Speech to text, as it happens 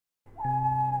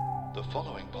The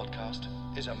following podcast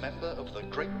is a member of the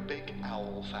Great Big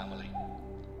Owl family.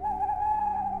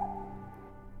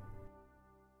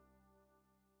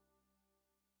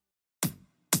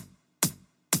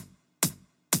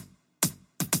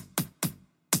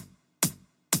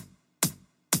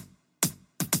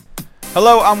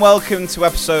 Hello and welcome to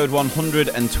episode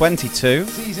 122.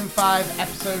 Season 5,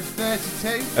 episode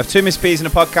 32. Of Two Miss P's and a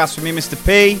podcast with me, Mr.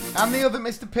 P. And the other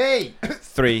Mr. P.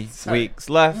 3 weeks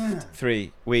left.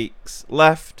 3 weeks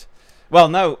left. Well,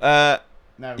 no.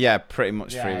 No. Yeah, pretty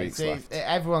much 3 weeks left.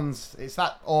 It's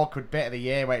that awkward bit of the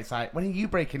year where it's like, when are you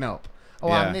breaking up? Oh,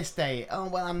 Yeah. I'm this date. Oh,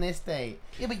 well, I'm this date.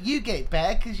 Yeah, but you get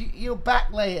better because you're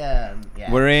back later.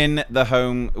 Yeah, We're in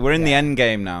the end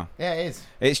game now. yeah, it is.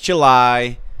 It's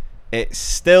July. It's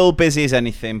still busy as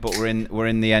anything, but we're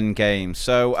in the end game.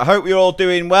 So I hope you're all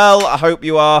doing well. I hope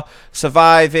you are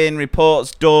surviving.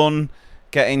 Reports done,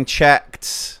 getting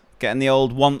checked, getting the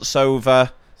old once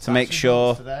over to make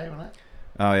sure. Today, wasn't it?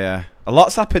 Oh yeah, a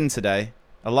lot's happened today.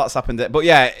 But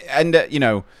yeah, and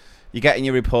you're getting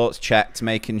your reports checked,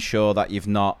 making sure that you've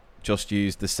not just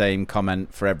used the same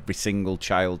comment for every single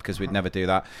child, because we'd never do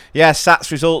that. Yeah,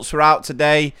 SATs results were out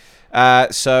today,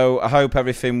 so I hope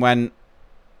everything went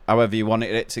however you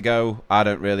wanted it to go. I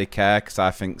don't really care because I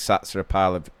think SATs are a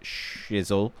pile of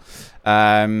shizzle.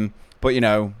 But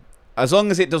as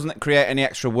long as it doesn't create any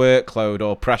extra workload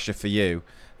or pressure for you,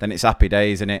 then it's happy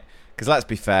days, isn't it? Because let's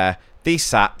be fair, these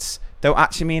SATs don't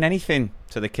actually mean anything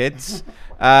to the kids.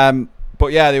 But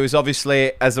yeah, there was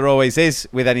obviously, as there always is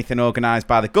with anything organised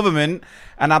by the government,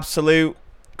 an absolute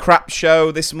crap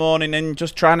show this morning and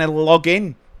just trying to log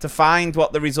in to find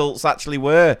what the results actually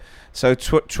were. So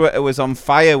Twitter was on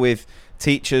fire with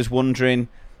teachers wondering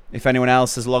if anyone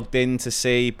else has logged in to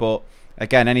see. But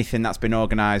again, anything that's been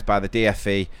organised by the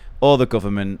DfE or the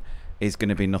government is going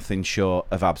to be nothing short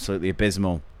of absolutely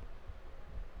abysmal.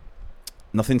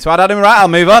 Nothing to add, Adam. Right, I'll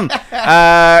move on.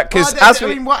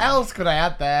 What else could I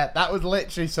add there? That was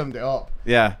literally summed it up.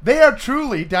 Yeah. They are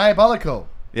truly diabolical.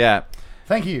 Yeah.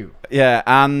 Thank you. Yeah,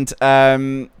 and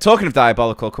talking of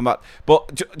diabolical, come back.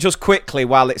 But just quickly,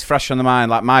 while it's fresh on the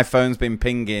mind, like my phone's been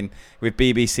pinging with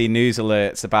BBC News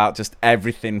alerts about just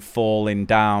everything falling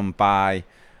down by,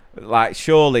 like,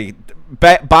 surely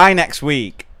by next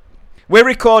week. We're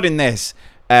recording this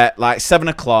at like 7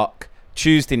 o'clock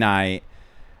Tuesday night.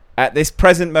 At this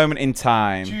present moment in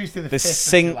time, Tuesday the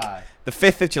 5th of July. The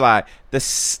 5th of July,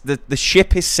 the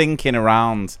ship is sinking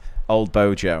around Old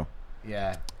Bojo.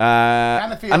 Yeah.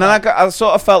 And then I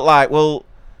sort of felt like, well,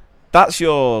 that's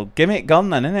your gimmick gone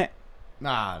then, isn't it?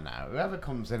 No. Whoever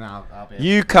comes in, I'll be.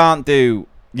 You can't do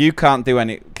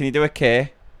any. Can you do a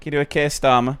Keir? Can you do a Keir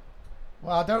Starmer?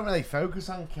 Well, I don't really focus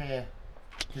on Keir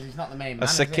because he's not the main man.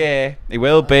 That's a Keir. He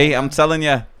will be. I'm telling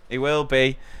you, he will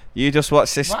be. You just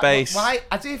watch this space. Why?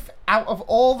 As if out of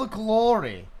all the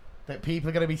glory that people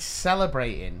are going to be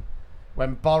celebrating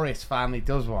when Boris finally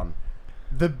does one,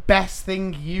 the best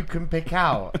thing you can pick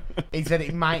out is that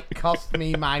it might cost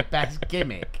me my best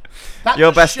gimmick.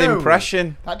 Your best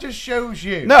impression. That just shows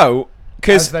you. No,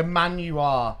 because as the man you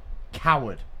are,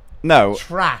 coward. No.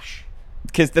 Trash.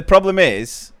 Because the problem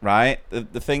is, right,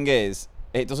 the thing is,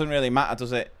 it doesn't really matter,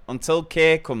 does it? Until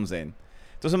Keir comes in.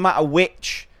 It doesn't matter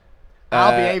which.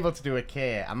 I'll be able to do a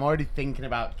Keir. I'm already thinking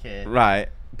about Keir. Right.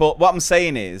 But what I'm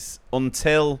saying is,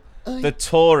 until the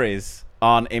Tories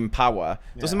aren't in power,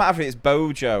 doesn't matter if it's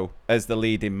Bojo as the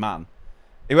leading man.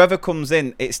 Whoever comes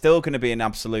in, it's still going to be an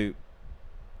absolute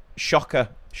shoddy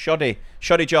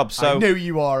job. So I know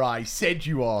you are, I said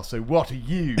you are, so what are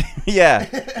you? Yeah.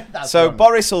 So funny.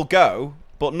 Boris will go,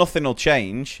 but nothing will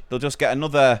change. They'll just get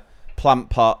another plant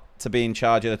pot to be in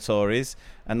charge of the Tories,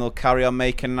 and they'll carry on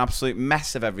making an absolute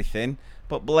mess of everything,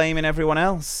 but blaming everyone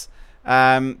else.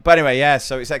 But anyway, yeah,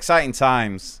 so it's exciting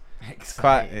times. It's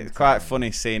quite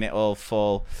funny seeing it all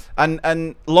fall.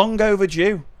 And long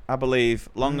overdue, I believe.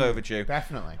 Long overdue.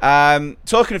 Definitely.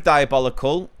 Talking of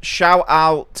diabolical, shout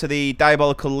out to the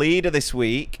diabolical leader this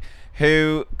week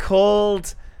who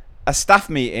called a staff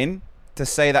meeting to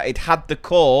say that he'd had the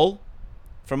call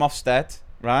from Ofsted,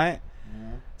 right?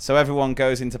 Yeah. So everyone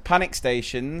goes into panic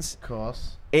stations. Of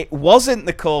course. It wasn't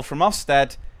the call from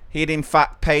Ofsted. He'd in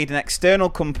fact paid an external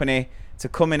company to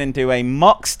come in and do a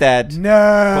Mockstead,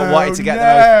 but wanted to get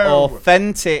the most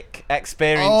authentic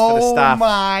experience for the staff. Oh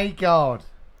my God.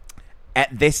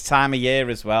 At this time of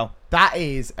year as well. That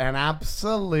is an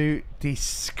absolute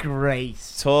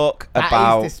disgrace.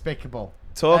 That is despicable.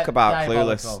 Talk about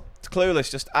clueless. It's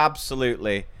clueless, just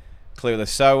absolutely clueless.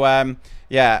 So,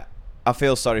 yeah, I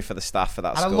feel sorry for the staff for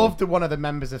that school. And I love that one of the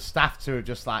members of staff to have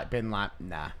just been like,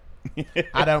 nah.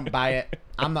 I don't buy it.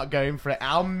 I'm not going for it.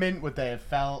 How mint would they have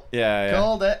felt? Yeah.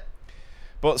 Called it.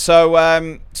 But so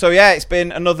yeah, it's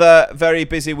been another very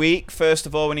busy week. First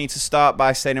of all, we need to start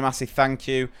by saying a massive thank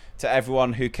you to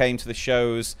everyone who came to the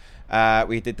shows.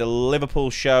 We did the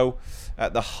Liverpool show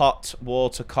at the Hot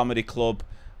Water Comedy Club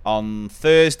on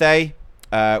Thursday,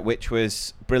 which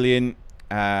was brilliant.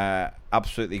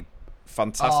 Absolutely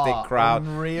fantastic crowd.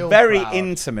 Very crowd.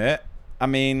 Intimate. I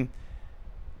mean,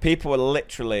 people were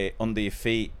literally under your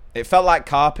feet. It felt like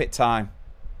carpet time.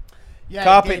 Yeah,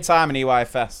 Carpet time in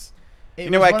EYFS. You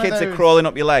know where kids are crawling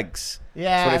up your legs?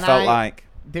 Yeah, that's what it felt like.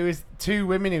 There was two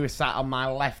women who were sat on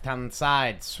my left-hand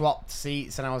side, swapped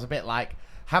seats, and I was a bit like,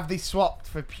 have they swapped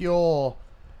for pure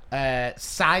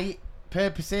sight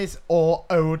purposes or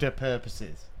odour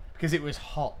purposes? Because it was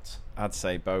hot. I'd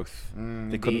say both.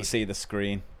 They couldn't see the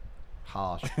screen.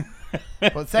 Harsh.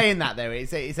 But saying that though,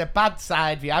 it's a bad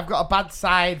side view. I've got a bad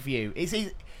side view.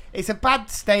 It's a bad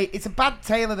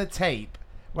tail of the tape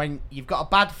when you've got a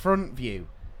bad front view,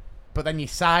 but then your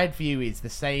side view is the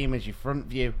same as your front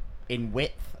view in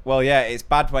width. Well, yeah, it's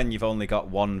bad when you've only got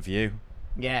one view.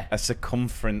 Yeah. A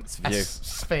circumference view. A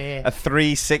sphere. A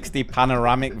 360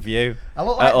 panoramic view I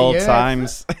look like at all the Earth.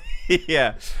 times.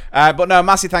 Yeah. But no,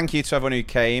 massive thank you to everyone who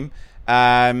came. What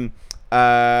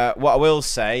I will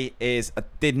say is I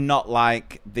did not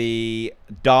like the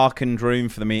darkened room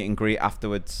for the meet and greet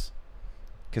afterwards,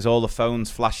 because all the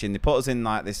phones flashing. They put us in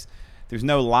like this. There was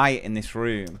no light in this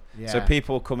room. Yeah. So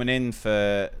people were coming in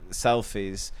for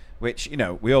selfies, which, you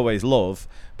know, we always love.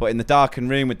 But in the darkened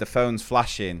room with the phones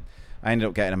flashing, I ended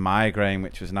up getting a migraine,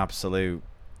 which was an absolute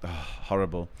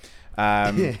horrible.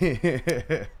 And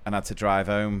I had to drive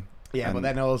home. Yeah, but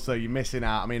then also you're missing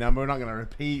out. I mean, we're not going to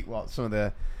repeat what some of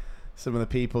the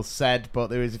people said, but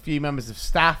there was a few members of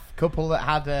staff, couple that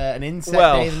had an inset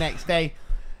day the next day,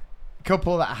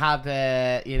 couple that had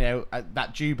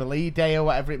that Jubilee Day or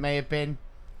whatever it may have been.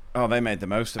 Oh, they made the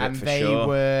most of it, and for they sure.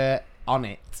 were on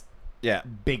it. Yeah.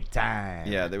 Big time.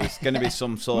 Yeah, there was going to be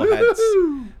some sore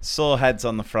heads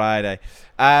on the Friday.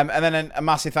 And then a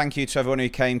massive thank you to everyone who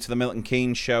came to the Milton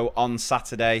Keynes show on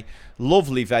Saturday.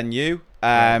 Lovely venue.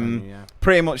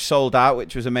 Pretty much sold out,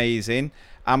 which was amazing.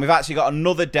 And we've actually got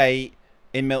another date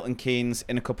in Milton Keynes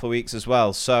in a couple of weeks as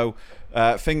well. So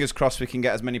fingers crossed we can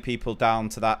get as many people down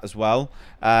to that as well.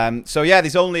 So yeah,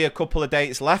 there's only a couple of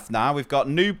dates left now. We've got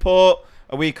Newport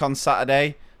a week on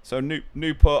Saturday. So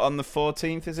Newport on the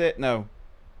 14th, is it? No.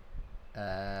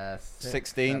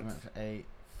 16th. 8th.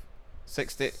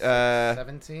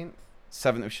 17th.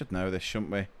 17th. We should know this, shouldn't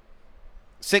we?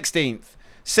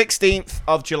 16th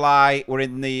of July. We're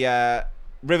in the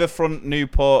Riverfront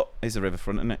Newport. Is the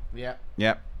Riverfront, isn't it? Yeah.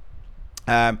 Yeah.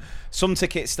 Some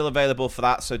tickets still available for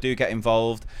that, so do get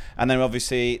involved. And then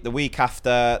obviously the week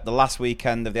after, the last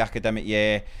weekend of the academic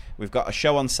year, we've got a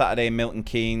show on Saturday in Milton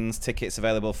Keynes. Tickets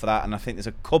available for that, and I think there's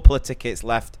a couple of tickets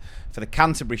left for the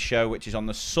Canterbury show, which is on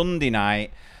the Sunday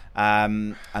night.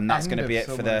 And that's going to be it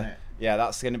for the... Yeah,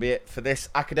 that's going to be it for this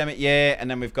academic year. And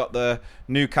then we've got the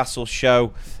Newcastle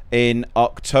show in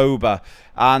October.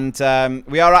 And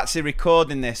we are actually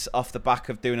recording this off the back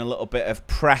of doing a little bit of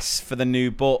press for the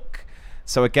new book.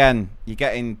 So again, you're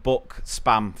getting book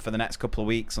spam for the next couple of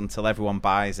weeks until everyone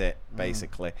buys it,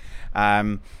 basically.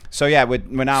 So yeah,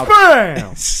 we're now...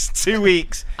 Spam! 2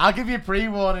 weeks. I'll give you a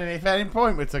pre-warning. If at any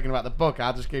point we're talking about the book,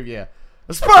 I'll just give you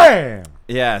a spam!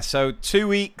 Yeah, so 2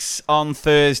 weeks on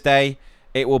Thursday.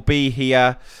 It will be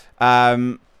here.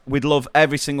 We'd love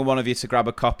every single one of you to grab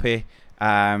a copy.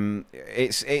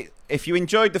 If you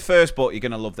enjoyed the first book, you're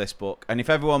going to love this book. And if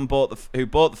everyone who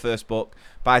bought the first book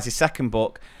buys the second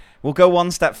book, we'll go one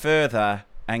step further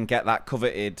and get that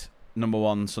coveted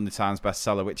 #1 Sunday Times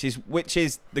bestseller, which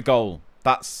is the goal.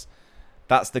 That's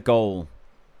the goal.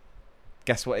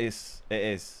 Guess what it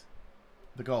is?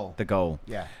 The goal. The goal.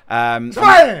 Yeah.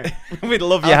 We'd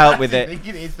love your help with it.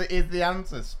 Is the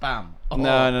answer spam?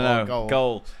 No.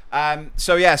 Goal.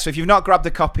 So if you've not grabbed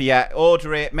a copy yet,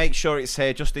 order it. Make sure it's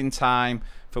here just in time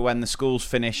for when the school's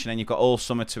finish, and then you've got all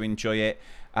summer to enjoy it.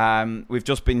 We've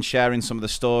just been sharing some of the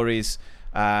stories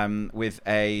with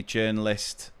a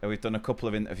journalist. We've done a couple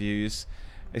of interviews.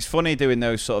 It's funny doing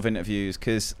those sort of interviews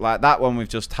because, like, that one we've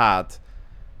just had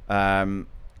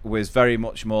was very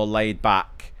much more laid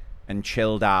back and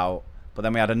chilled out, but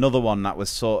then we had another one that was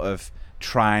sort of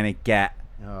trying to get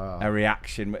a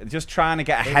reaction, just trying to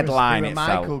get a headline. They were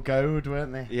Michael Gode,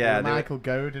 weren't they? Yeah, they were Michael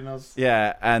Gode and us.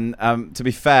 Yeah, and to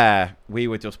be fair, we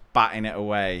were just batting it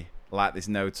away like there's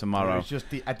no tomorrow. It was just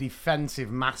a defensive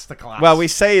masterclass. Well, we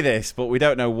say this, but we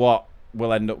don't know what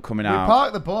will end up coming out. We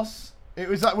parked the bus. It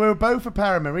was like we were both a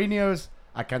pair of Merinos.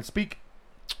 I can speak.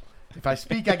 If I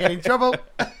speak, I get in trouble.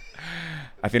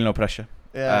 I feel no pressure.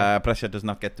 Yeah. Pressure does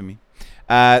not get to me.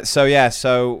 So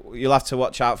you'll have to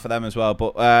watch out for them as well.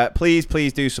 But please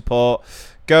do support.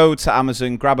 Go to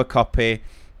Amazon, grab a copy,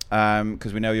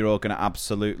 because we know you're all going to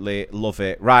absolutely love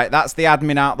it. Right, that's the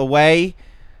admin out of the way.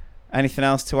 Anything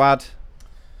else to add?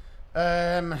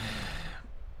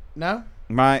 No.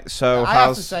 Right, so I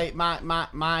have to say,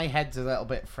 my head's a little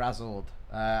bit frazzled.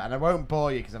 And I won't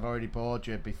bore you because I've already bored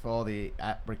you before the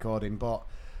recording, but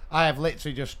I have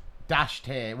literally just dashed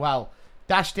here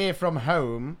from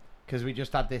home because we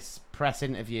just had this press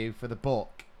interview for the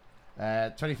book,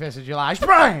 21st of July.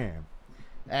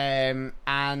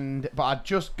 But I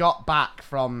just got back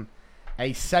from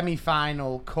a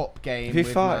semi-final cup game. Have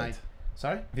you farted?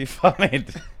 Sorry? Have you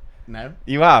farted? No.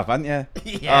 You have, haven't you?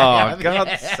 Yeah, oh,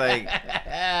 God's sake.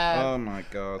 Oh, my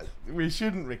God. We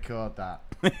shouldn't record that.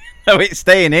 No, it's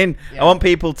staying in. Yeah. I want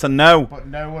people to know. But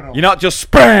no one will. You're not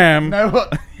just spam. No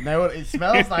one. It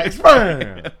smells like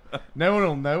spam. No one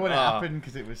will know when it happened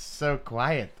because it was so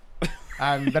quiet.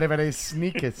 I'm very, very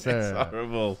sneaky, sir. It's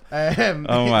horrible. Oh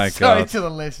my sorry God. to the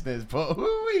listeners, but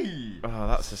whoo-wee. Oh,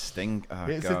 that's a sting. Oh,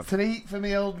 It's God. a treat for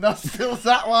me old nostrils,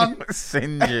 that one.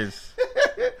 Singes.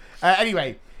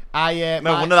 Anyway, No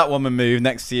wonder that woman moved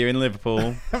next to you in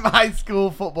Liverpool. my school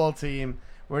football team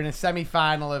were in a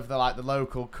semi-final of the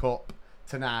local cup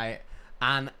tonight,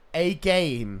 and a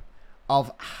game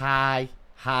of high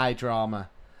drama.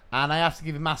 And I have to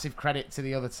give massive credit to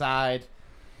the other side.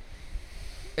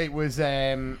 It was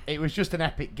just an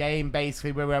epic game.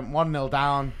 Basically, we went 1-0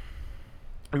 down.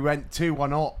 We went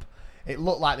 2-1 up. It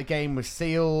looked like the game was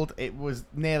sealed. It was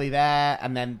nearly there,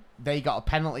 and then they got a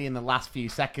penalty in the last few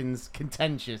seconds.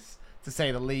 Contentious, to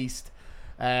say the least.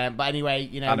 But anyway,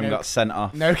 Adam got sent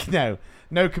off. No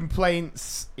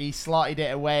complaints. He slotted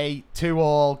it away.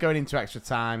 2-2 going into extra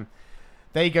time.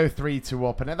 They go 3-2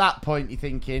 up, and at that point you're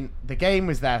thinking the game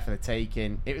was there for the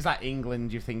taking. It was like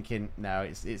England. You're thinking, no,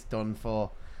 it's done for.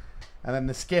 And then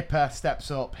the skipper steps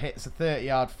up, hits a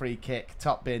 30-yard free kick,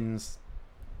 top bins,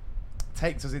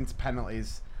 takes us into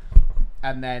penalties,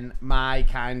 and then my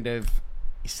kind of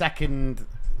second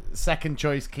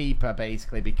choice keeper,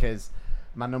 basically, because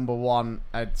my number one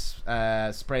had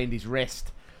sprained his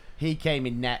wrist. He came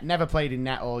in net, never played in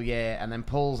net all year, and then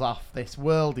pulls off this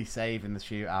worldy save in the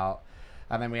shootout,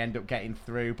 and then we end up getting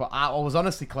through. But I was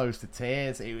honestly close to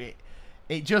tears. I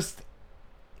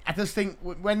just think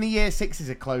when the year sixes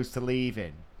are close to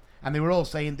leaving, and they were all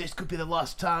saying this could be the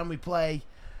last time we play,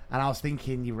 and I was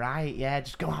thinking, you're right, yeah,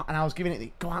 just go out. And I was giving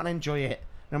it, go out and enjoy it.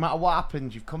 No matter what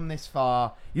happens, you've come this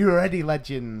far. You're already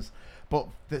legends. But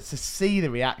to see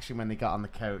the reaction when they got on the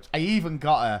coach, I even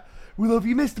got a, "We love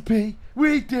you, Mr. P.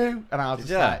 We do." And I was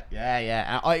just like,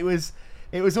 yeah.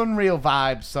 It was unreal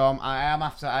vibes. So I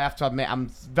have to admit, I'm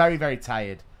very, very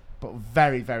tired, but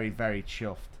very, very, very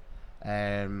chuffed.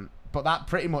 But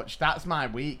that's my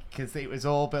week, because it was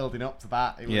all building up to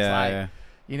that. It was I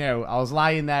was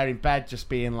lying there in bed just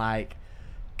being like,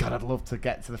 God, I'd love to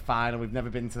get to the final. We've never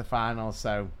been to the final,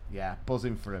 so yeah,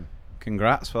 buzzing for him.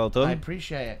 Congrats, well done. I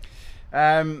appreciate it.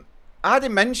 I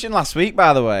didn't mention last week,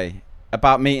 by the way,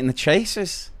 about meeting the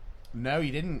Chasers. No,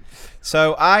 you didn't.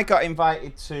 So I got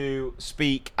invited to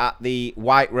speak at the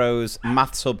White Rose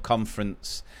Maths Hub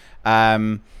conference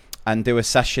and do a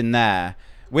session there,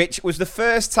 which was the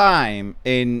first time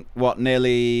in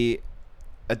nearly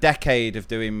a decade of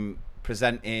doing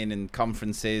presenting and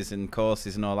conferences and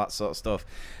courses and all that sort of stuff.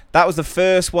 That was the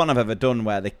first one I've ever done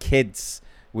where the kids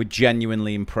were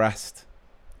genuinely impressed.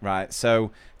 Right,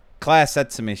 so Claire said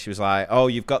to me, she was like, "Oh,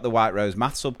 you've got the White Rose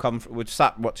Maths Hub conference." We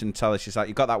sat watching telly. She's like,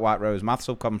 "You've got that White Rose Maths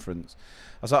Hub conference."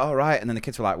 I was like, "Oh, right." And then the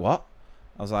kids were like, "What?"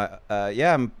 I was like,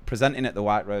 "Yeah, I'm presenting at the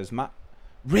White Rose Math."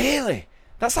 Really?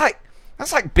 That's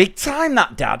like big time,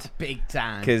 that, Dad. Big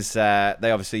time. Because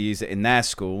they obviously use it in their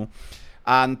school.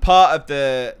 And part of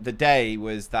the day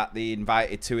was that they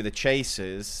invited two of the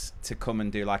Chasers to come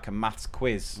and do like a maths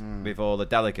quiz with all the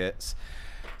delegates.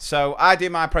 So I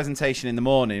do my presentation in the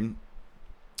morning,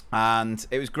 and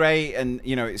it was great. And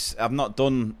I've not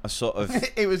done a sort of.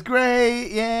 It was great,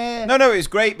 yeah. No, it was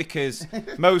great because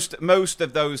most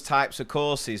of those types of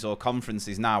courses or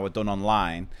conferences now are done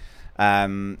online.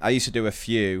 I used to do a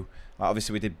few.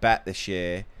 Obviously, we did Bet this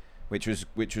year, which was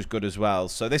good as well.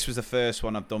 So this was the first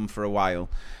one I've done for a while.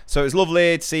 So it was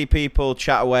lovely to see people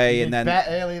chat away. You and did then Bet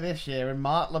earlier this year, and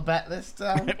Mark LeBet this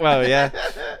time. Well, yeah.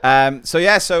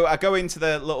 So I go into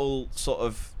the little sort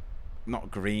of not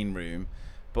green room,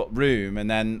 but room, and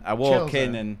then I walk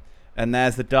in and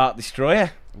there's the Dark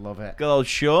Destroyer. Love it. Good old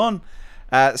Sean.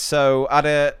 So I had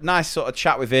a nice sort of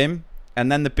chat with him,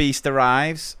 and then the Beast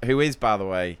arrives, who is, by the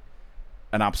way,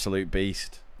 an absolute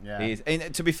beast. Yeah. He is.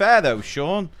 And to be fair though,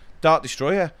 Sean, Dark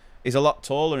Destroyer, he's a lot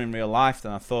taller in real life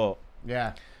than I thought.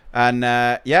 Yeah. And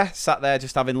sat there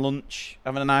just having lunch,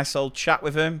 having a nice old chat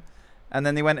with him, and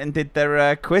then they went and did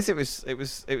their quiz. It was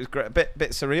great, a bit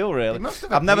surreal, really.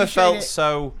 I've never felt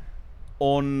so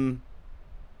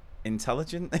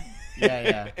unintelligent.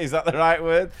 Yeah. Is that the right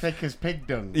word? Thick as pig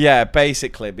dung. Yeah,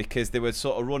 basically, because they were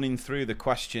sort of running through the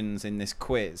questions in this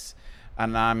quiz,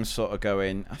 and I'm sort of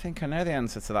going, I think I know the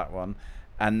answer to that one,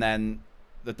 and then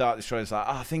the Dark Destroyer's like,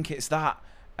 I think it's that.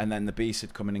 And then the Beast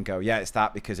would come in and go, yeah, it's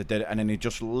that because I did it. And then he'd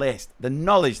just list the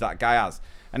knowledge that guy has.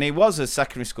 And he was a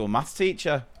secondary school maths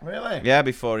teacher. Really? Yeah,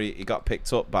 before he got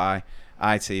picked up by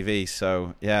ITV.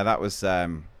 So, yeah, that was a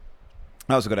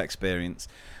good experience.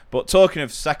 But talking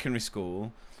of secondary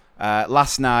school,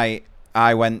 last night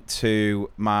I went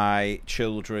to my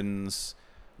children's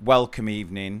welcome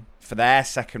evening for their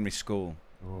secondary school.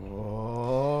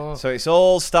 Oh. So it's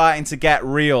all starting to get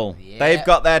real. Yeah. They've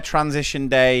got their transition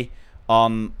day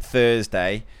on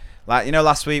Thursday. Like, you know,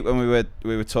 last week when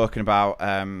we were talking about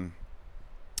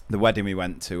the wedding we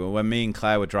went to, or when me and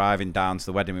Claire were driving down to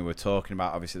the wedding, we were talking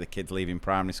about obviously the kids leaving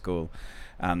primary school,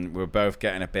 and we were both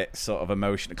getting a bit sort of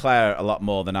emotional. Claire a lot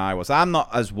more than I was. I'm not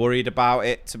as worried about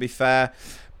it, to be fair,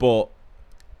 but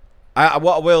what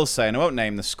I will say, and I won't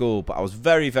name the school, but I was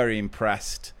very, very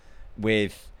impressed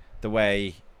with the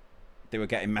way they were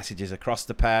getting messages across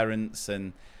to parents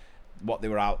and what they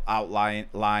were outlining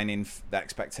the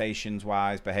expectations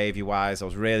wise, behaviour wise. I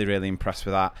was really, really impressed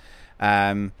with that.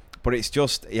 But it's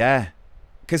just,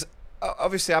 because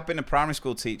obviously I've been a primary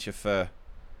school teacher for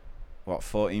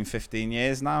 14, 15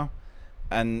 years now,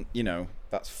 and you know,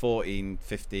 that's 14,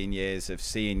 15 years of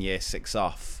seeing year 6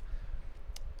 off,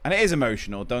 and it is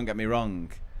emotional, don't get me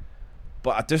wrong,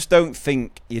 but I just don't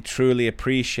think you truly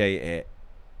appreciate it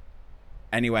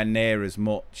anywhere near as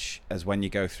much as when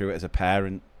you go through it as a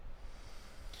parent.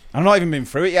 I've not even been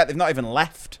through it yet. They've not even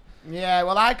left. Yeah,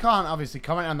 well, I can't obviously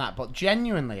comment on that, but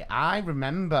genuinely, I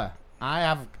remember. I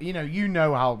have, you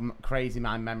know how crazy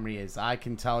my memory is. I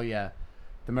can tell you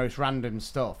the most random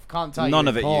stuff. Can't tell you none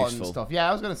of it important useful stuff. Yeah,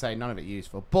 I was going to say none of it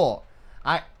useful, but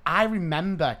I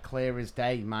remember clear as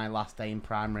day my last day in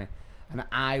primary, and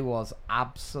I was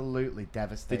absolutely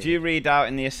devastated. Did you read out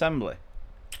in the assembly?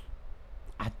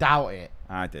 I doubt it.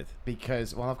 I did.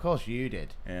 Because, well, of course you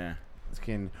did. Yeah.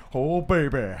 Oh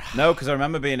baby. No, because I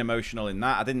remember being emotional in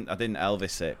that. I didn't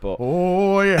Elvis it, but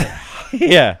Oh yeah.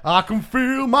 yeah. I can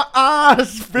feel my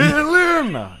eyes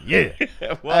filling. Yeah.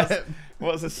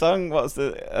 What's the song? What's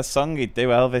a song he'd do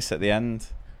Elvis at the end?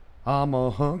 I'm a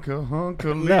hunker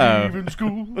No. leaving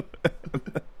school.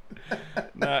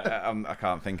 No, I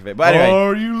can't think of it. But anyway,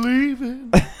 Are you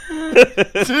leaving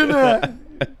tonight?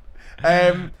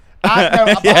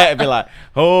 yeah, it'd be like,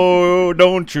 oh,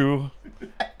 don't you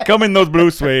come in those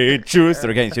blue suede shoes. They're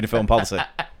against uniform policy.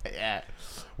 Yeah.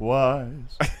 Wise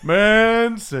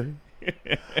men say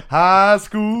high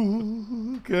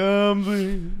school comes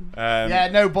in. Yeah,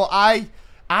 no, but I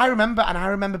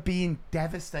remember being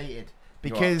devastated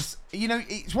because, you know,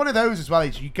 it's one of those as well.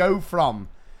 Is you go from,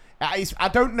 I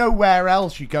don't know where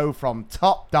else you go from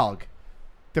Top Dog,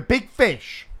 the big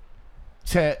fish,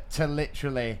 to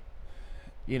literally,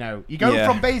 you know, you go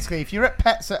from basically, if you're at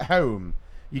Pets at Home,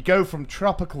 you go from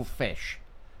tropical fish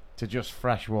to just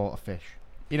freshwater fish.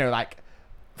 You know, like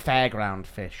fairground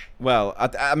fish. Well,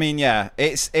 I mean, yeah,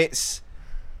 it's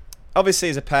obviously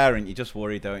as a parent, you just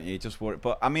worry, don't you? You just worry.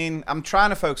 But I mean, I'm trying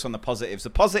to focus on the positives. The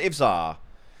positives are,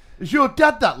 is your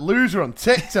dad that loser on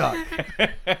TikTok?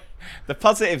 the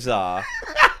positives are,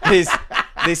 there's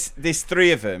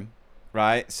 3 of them,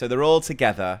 right? So they're all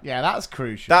together. Yeah, that's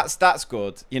crucial. That's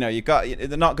good. You know,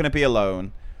 they're not going to be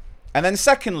alone. And then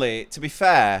secondly, to be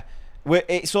fair,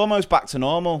 it's almost back to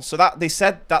normal. So that they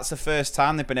said that's the first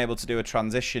time they've been able to do a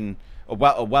transition, a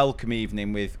welcome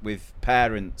evening with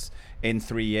parents in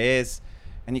 3 years.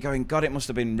 And you're going, God, it must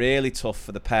have been really tough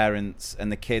for the parents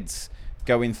and the kids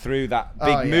going through that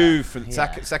big move for the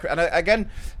second. And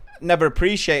again, never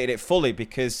appreciated it fully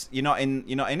because you're not in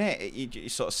it. You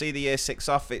sort of see the year 6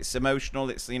 off. It's emotional.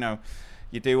 It's, you know,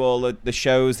 you do all the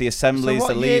shows, the assemblies,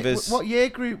 the levers. What year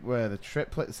group were the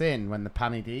triplets in when the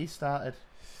Panny D started?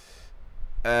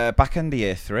 Back end of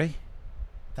year 3.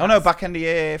 Back end of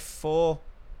year 4.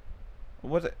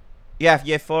 Was it? Yeah,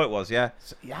 year 4 it was. Yeah.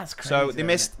 So, yeah, that's crazy. So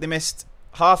they missed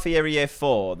half a year of year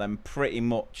 4, then pretty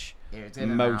much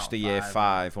most of year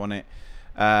 5, wasn't it?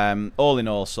 All in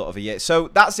all, sort of a year. So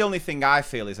that's the only thing I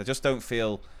feel is I just don't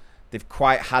feel they've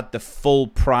quite had the full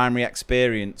primary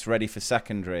experience ready for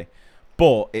secondary.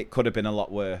 But it could have been a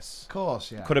lot worse. Of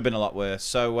course, yeah. Could have been a lot worse.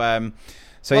 So, well,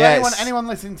 yeah. Anyone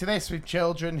listening to this with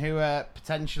children who are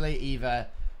potentially either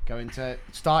going to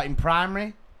start in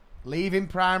primary leaving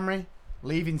primary,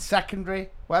 leaving secondary,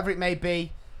 whatever it may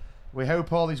be. We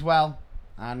hope all is well.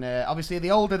 And obviously,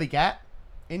 the older they get,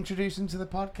 introduce them to the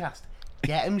podcast.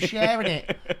 Get them sharing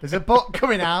it. There's a book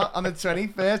coming out on the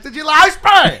 21st of July,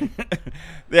 Spy!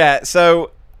 Yeah,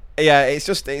 so, yeah,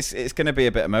 it's going to be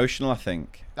a bit emotional, I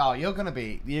think. Oh, you're both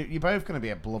going to be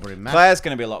a blubbering mess. Claire's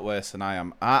going to be a lot worse than I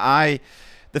am.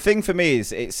 The thing for me is,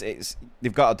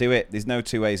 they've got to do it. There's no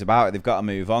two ways about it. They've got to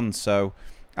move on. So,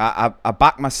 I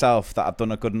back myself that I've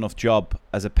done a good enough job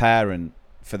as a parent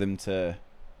for them to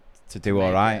do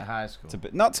all right. At high school.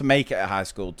 Not to make it at high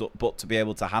school, but to be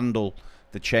able to handle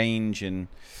the change and,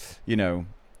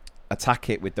 attack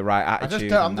it with the right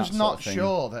attitude. I'm just not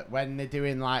sure that when they're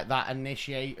doing like that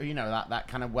initiate, that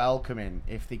kind of welcoming,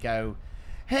 if they go,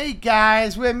 "Hey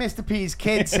guys, we're Mr. P's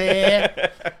kids here."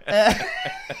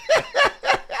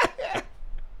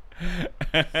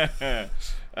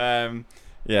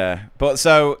 Yeah, but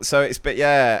so it's, but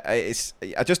yeah,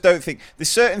 I just don't think there's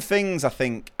certain things. I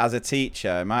think as a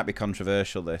teacher, it might be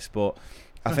controversial this, but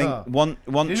I think once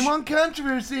didn't want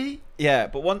controversy. Yeah,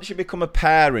 but once you become a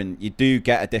parent, you do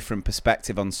get a different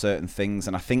perspective on certain things,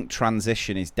 and I think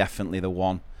transition is definitely the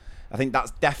one. I think that's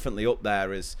definitely up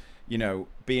there as,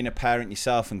 being a parent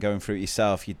yourself and going through it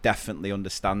yourself. You definitely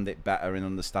understand it better and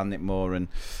understand it more, and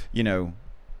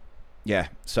yeah.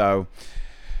 So.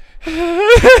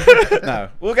 No,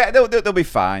 they'll be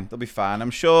fine. They'll be fine. I'm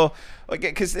sure,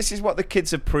 because this is what the kids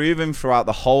have proven throughout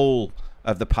the whole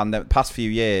of the past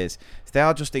few years. They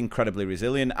are just incredibly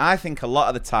resilient. I think a lot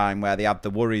of the time where they have the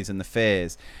worries and the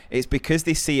fears, it's because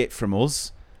they see it from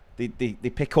us. They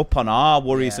pick up on our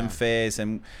worries and fears,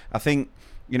 and I think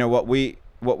what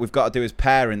we've got to do as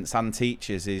parents and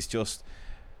teachers is just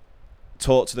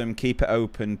talk to them, keep it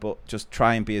open, but just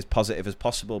try and be as positive as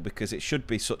possible, because it should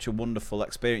be such a wonderful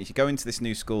experience. You go into this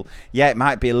new school, it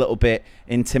might be a little bit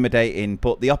intimidating,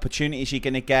 but the opportunities you're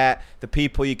going to get, the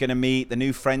people you're going to meet, the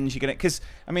new friends you're going to... Because,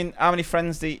 how many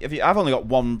friends have you... I've only got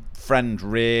one friend,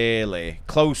 really,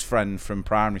 close friend from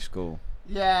primary school.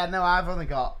 Yeah, no, I've only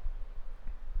got...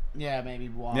 Yeah, maybe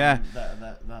one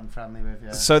that I'm friendly with,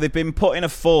 yeah. So they've been put in a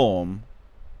form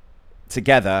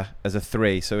together as a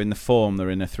 3, so in the form they're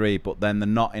in a 3, but then they're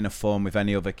not in a form with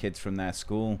any other kids from their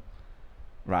school,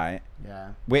 right? Yeah.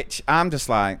 Which I'm just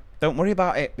like, don't worry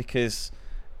about it, because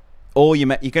you're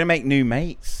going to make new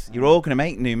mates. You're all going to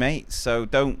make new mates, so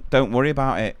don't worry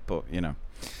about it. But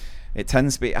it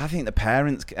tends to be. I think the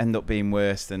parents end up being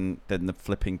worse than the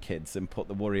flipping kids, and put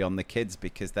the worry on the kids,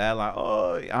 because they're like,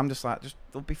 oh, I'm just like,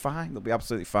 they'll be fine. They'll be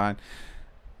absolutely fine.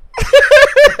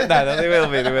 No, they will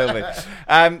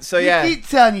be. So yeah, you keep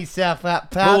telling yourself that,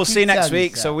 pal. We'll see next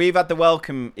week. So we've had the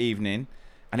welcome evening,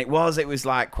 and it was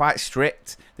like quite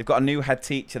strict. They've got a new head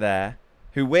teacher there,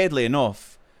 who weirdly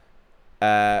enough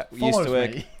used to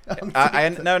work. I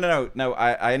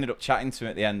ended up chatting to him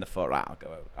at the end. I thought, right,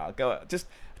 I'll go. Just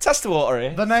test the water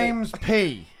here. The name's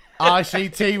P.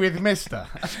 ICT with Mister.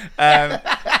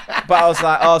 But I was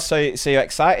like, oh, so you're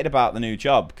excited about the new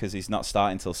job, because he's not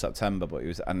starting until September. But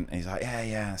he's like,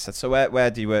 yeah. I said, so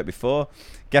where do you work before?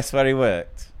 Guess where he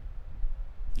worked?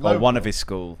 Or one of his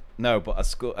school. No, but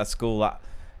a school that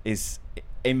is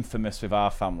infamous with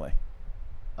our family.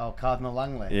 Oh, Cardinal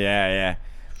Langley. Yeah.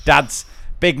 Dad's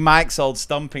Big Mike's old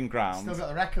stomping ground. Still got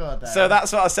the record there. So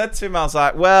that's what I said to him. I was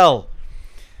like, well,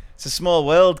 it's a small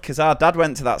world, because our dad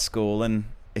went to that school, and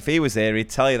if he was here, he'd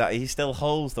tell you that he still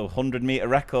holds the 100-metre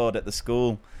record at the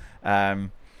school. You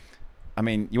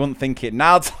wouldn't think it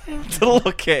now to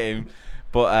look at him,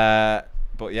 but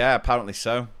yeah, apparently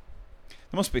so.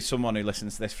 There must be someone who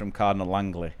listens to this from Cardinal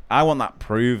Langley. I want that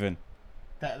proven.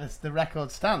 The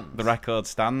record stands? The record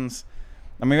stands.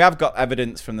 We have got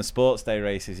evidence from the sports day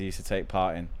races he used to take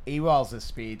part in. He was a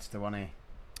speedster, wasn't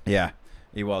he? Yeah,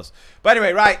 he was. But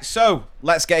anyway, right, so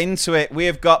let's get into it. We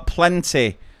have got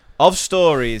plenty of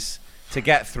stories to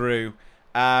get through.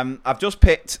 I've just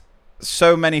picked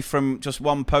so many from just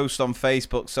one post on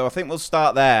Facebook, so I think we'll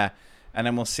start there, and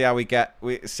then we'll see how we get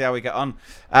on.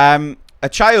 A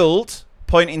child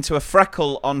pointing to a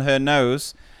freckle on her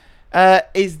nose.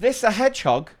 Is this a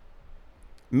hedgehog?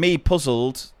 Me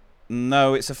puzzled.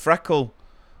 No, it's a freckle.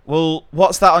 Well,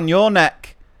 what's that on your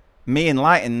neck? Me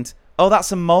enlightened. Oh,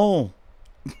 that's a mole.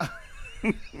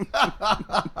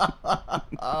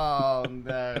 Oh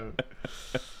no.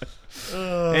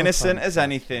 Innocent as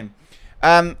anything.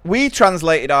 We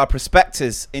translated our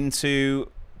prospectus into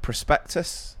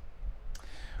prospectus.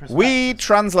 We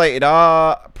translated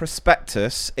our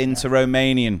prospectus into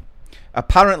Romanian.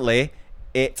 Apparently,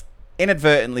 it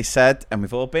inadvertently said, and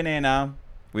we've all been here now,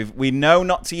 we know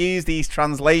not to use these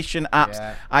translation apps.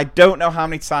 Yeah. I don't know how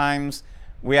many times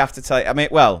we have to tell you. I mean,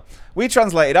 well, we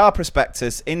translated our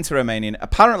prospectus into Romanian.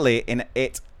 Apparently,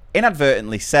 it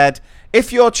inadvertently said,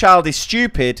 if your child is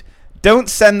stupid, don't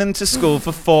send them to school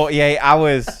for 48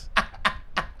 hours.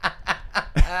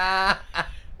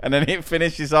 And then it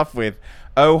finishes off with,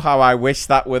 oh, how I wish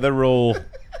that were the rule.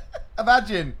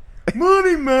 Imagine.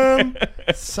 Morning, Mum.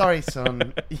 Sorry,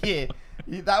 son. Yeah,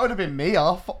 that would have been me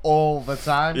off all the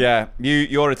time. Yeah,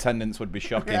 your attendance would be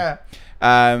shocking. Yeah.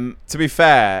 To be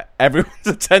fair, everyone's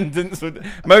attendance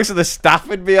most of the staff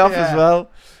would be off as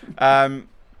well.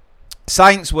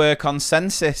 Science work on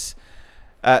census.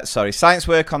 Science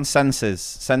work on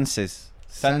senses.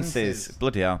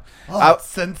 Bloody hell.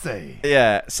 Sensei.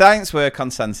 Yeah, science work on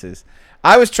senses.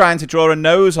 I was trying to draw a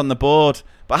nose on the board,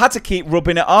 but I had to keep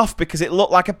rubbing it off because it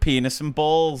looked like a penis and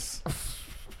balls.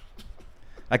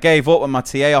 I gave up when my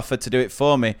TA offered to do it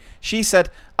for me. She said,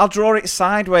 I'll draw it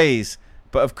sideways.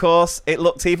 But of course, it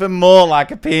looked even more like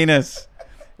a penis.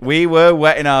 We were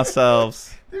wetting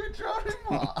ourselves. They were drawing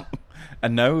what? A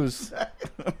nose.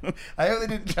 I hope they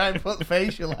didn't try and put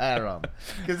facial hair on,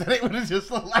 because then it would have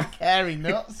just looked like hairy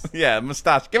nuts. Yeah, a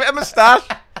moustache. Give it a moustache.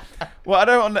 Well,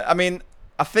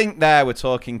 I think there we're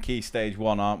talking key stage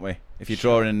 1, aren't we? If you're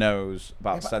drawing a nose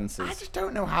about senses. I just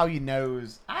don't know how your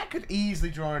nose... I could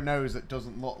easily draw a nose that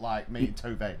doesn't look like meat and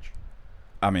toe veg.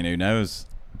 I mean, who knows?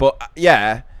 But,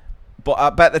 yeah. But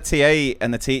I bet the TA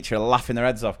and the teacher are laughing their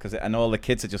heads off, and all the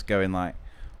kids are just going like,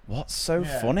 what's so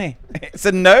funny? It's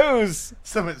a nose.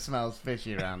 Something smells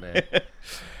fishy around here.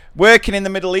 Working in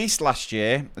the Middle East last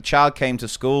year, a child came to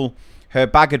school. Her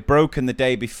bag had broken the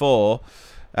day before.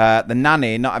 The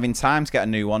nanny, not having time to get a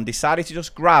new one, decided to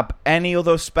just grab any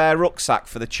other spare rucksack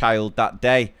for the child that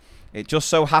day. It just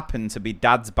so happened to be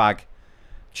Dad's bag.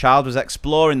 Child was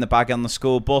exploring the bag on the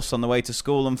school bus on the way to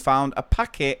school and found a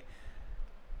packet.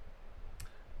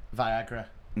 Viagra.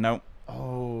 No.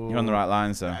 Oh, you're on the right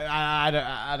lines though.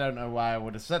 I don't know why I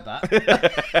would have said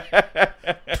that.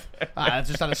 I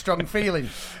just had a strong feeling.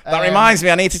 That reminds me,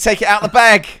 I need to take it out of the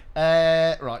bag.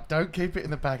 Right, don't keep it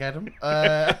in the bag, Adam.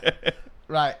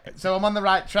 Right, so I'm on the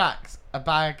right tracks. A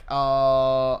bag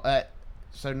of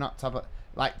so not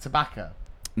tobacco.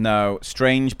 No,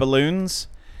 strange balloons.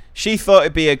 She thought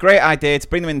it'd be a great idea to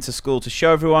bring them into school to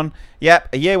show everyone. Yep,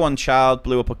 a year 1 child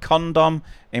blew up a condom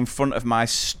in front of my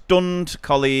stunned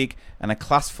colleague and a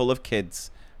class full of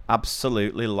kids.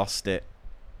 Absolutely lost it.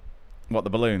 What, the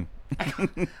balloon? I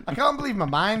can't believe my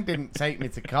mind didn't take me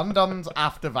to condoms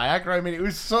after Viagra. I mean, it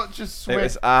was such a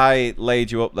switch. I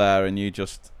laid you up there and you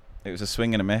just... It was a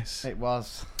swing and a miss. It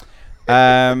was.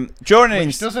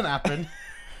 Which doesn't happen.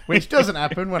 Which doesn't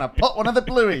happen when I put one of the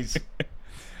blueies.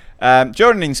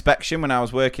 During an inspection when I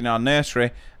was working in our nursery,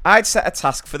 I'd set a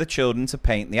task for the children to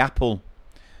paint the apple.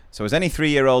 So as any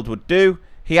 3-year-old would do,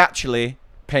 he actually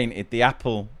painted the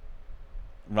apple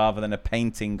rather than a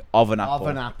painting of an apple. Of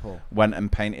an apple. Went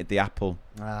and painted the apple.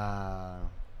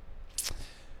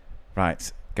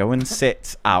 Right, go and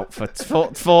sit out for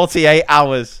 48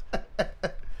 hours.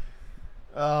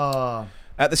 Oh.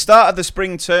 At the start of the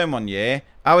spring term one year,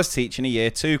 I was teaching a year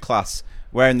 2 class.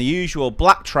 Wearing the usual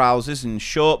black trousers and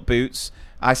short boots,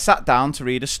 I sat down to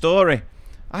read a story.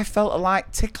 I felt a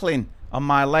light tickling on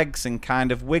my legs and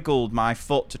kind of wiggled my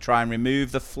foot to try and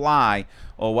remove the fly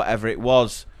or whatever it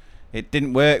was. It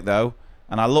didn't work though,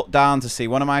 and I looked down to see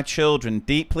one of my children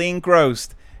deeply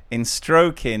engrossed in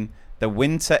stroking the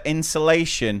winter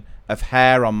insulation of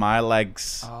hair on my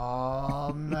legs.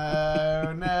 Oh,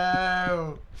 no.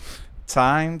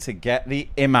 Time to get the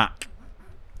imac.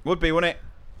 Would be, wouldn't it?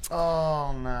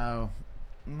 Oh no.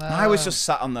 I was just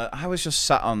sat on the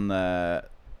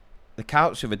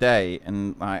couch the other day,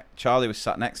 and like Charlie was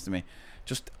sat next to me.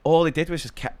 Just all he did was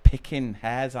just kept picking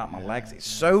hairs out my legs. It's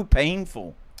so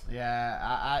painful.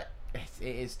 Yeah, it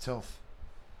is tough.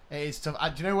 It is tough.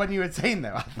 Do you know when you were saying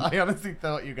though? I honestly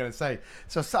thought you were going to say.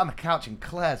 So I sat on the couch in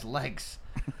Claire's legs.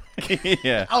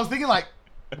 Yeah. I was thinking like,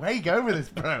 where you going with this,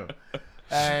 bro?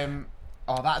 I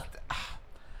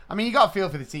mean, you got to feel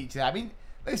for the teacher. I mean,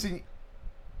 listen,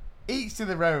 each to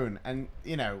their own, and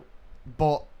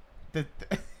but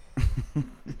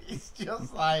it's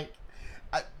just like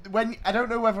when I don't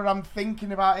know whether I'm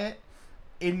thinking about it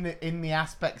in the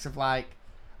aspects of like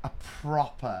a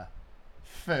proper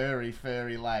furry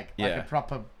leg, like a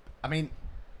proper. I mean,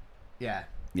 yeah,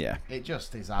 it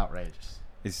just is outrageous.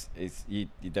 You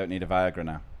don't need a Viagra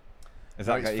now. Is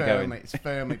that how you're going? It's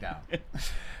firmly down.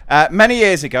 Many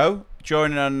years ago,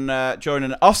 during an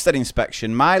Ofsted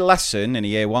inspection, my lesson in a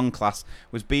year 1 class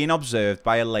was being observed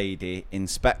by a lady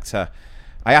inspector.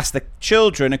 I asked the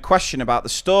children a question about the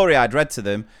story I'd read to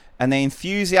them, and they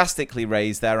enthusiastically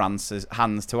raised their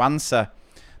hands to answer.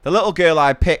 The little girl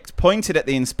I picked pointed at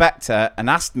the inspector and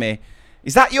asked me,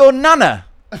 "Is that your nana?"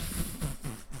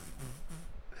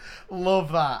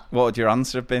 Love that. What would your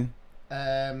answer have been?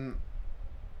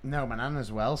 No, my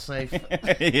nana's well safe.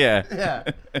 Yeah. Yeah.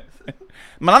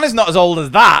 My nana's not as old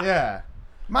as that. Yeah.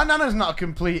 My nana's not a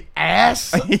complete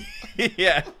ass.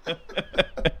 Yeah.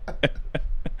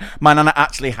 My nana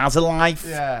actually has a life.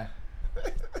 Yeah.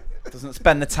 Doesn't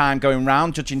spend the time going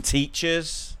round judging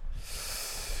teachers.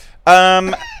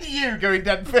 You going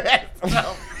dead fast.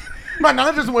 No. My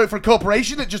nana doesn't work for a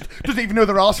corporation that just doesn't even know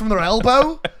their arse from their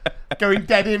elbow. Going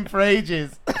dead in for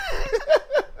ages.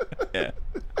 Yeah.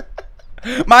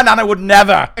 My nana would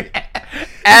never, ever.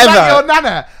 Is that your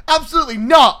nana? Absolutely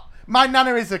not. My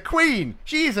nana is a queen.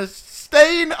 She is a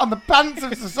stain on the pants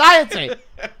of society.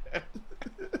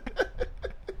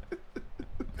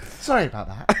 Sorry about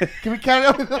that. Can we carry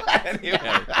on with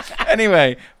that?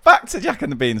 Anyway, back to Jack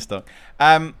and the Beanstalk.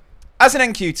 As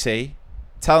an NQT,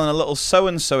 telling a little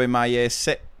so-and-so in my year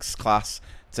 6 class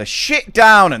to shit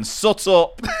down and sut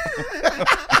up.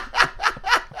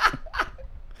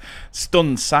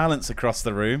 Stunned silence across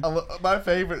the room. My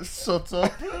favourite sut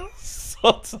up.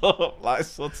 Sut up, like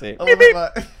sutty.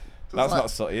 That's not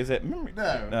sutty, is it? No.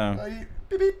 No.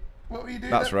 Beep, beep. What were you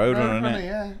doing? That's Roadrunner, isn't it?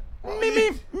 Yeah.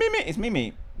 Mimi. It's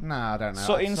Mimi. No, I don't know.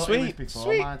 Sutty and sweet. Before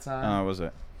Sweet. my time. Oh, was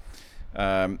it?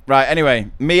 Right,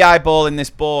 anyway. Me eyeballing this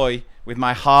boy with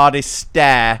my hardest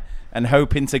stare and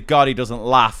hoping to God he doesn't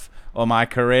laugh or my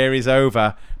career is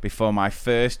over before my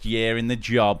first year in the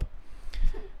job.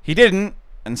 He didn't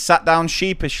and sat down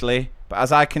sheepishly, but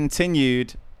as I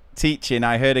continued teaching,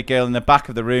 I heard a girl in the back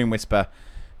of the room whisper,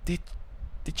 Did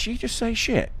she just say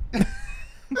shit?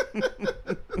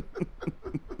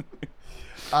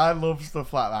 I love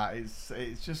stuff like that.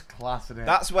 It's just class, isn't it?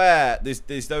 That's where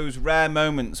there's those rare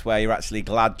moments where you're actually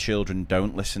glad children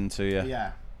don't listen to you.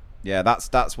 Yeah. Yeah,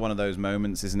 that's one of those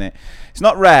moments, isn't it? It's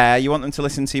not rare. You want them to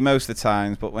listen to you most of the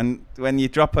times, but when you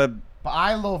drop a... But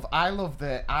I love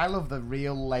the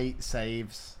real late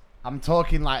saves. I'm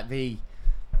talking like the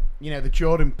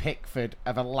Jordan Pickford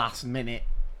of a last minute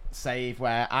save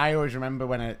where I always remember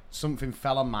when something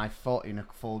fell on my foot in a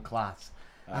full class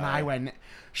and I went,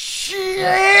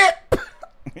 shit!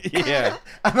 Yeah.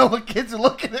 And all the kids are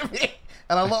looking at me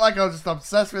and I looked like I was just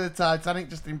obsessed with the Titanic,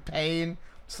 just in pain.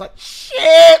 Just like,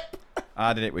 shit!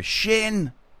 I did it with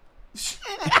shin.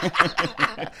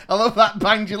 I love that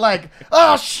banged your leg.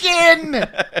 Oh, shin!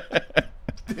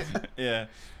 Yeah.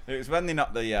 It was when they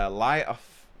knocked the light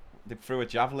off. They threw a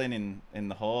javelin in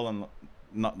the hall and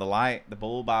knocked the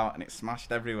bulb out, and it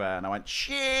smashed everywhere. And I went,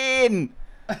 shin!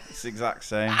 It's the exact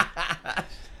same.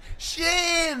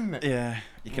 Shin! Yeah.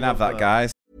 You can have that,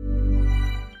 guys.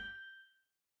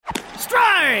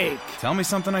 Strike! Tell me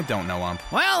something I don't know, Ump.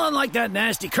 Well, unlike that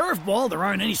nasty curveball, there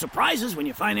aren't any surprises when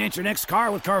you finance your next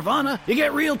car with Carvana. You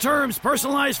get real terms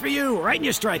personalized for you right in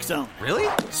your strike zone. Really?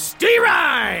 Steady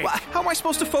right! How am I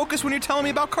supposed to focus when you're telling me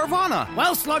about Carvana?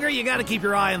 Well, Slugger, you gotta keep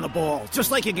your eye on the ball.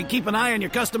 Just like you can keep an eye on your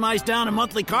customized down and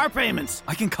monthly car payments.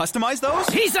 I can customize those?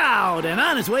 He's out and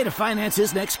on his way to finance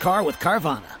his next car with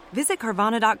Carvana. Visit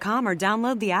Carvana.com or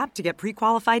download the app to get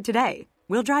pre-qualified today.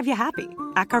 We'll drive you happy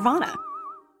at Carvana.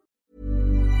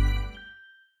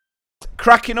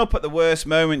 Cracking up at the worst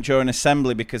moment during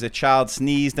assembly because a child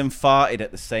sneezed and farted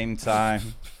at the same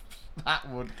time. That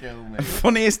would kill me.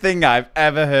 Funniest thing I've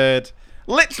ever heard.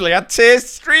 Literally had tears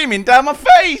streaming down my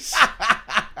face.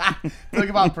 Talk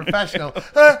about professional.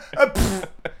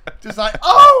 Just like,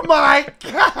 oh my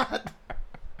God.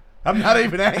 I'm not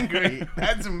even angry.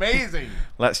 That's amazing.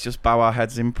 Let's just bow our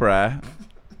heads in prayer.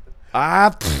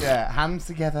 Yeah, hands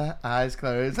together, eyes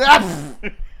closed.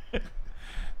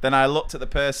 Then I looked at the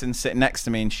person sitting next to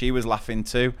me and she was laughing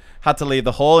too. Had to leave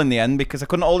the hall in the end because I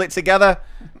couldn't hold it together.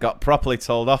 Got properly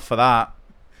told off for that.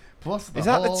 Plus the Is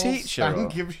that the whole teacher, or-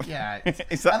 stank of shit.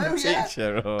 Is that I know, the yeah.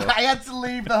 teacher? Or... I had to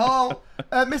leave the hall.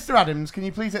 Mr. Adams, can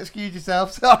you please excuse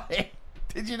yourself? Sorry.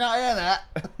 Did you not hear that?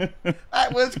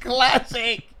 That was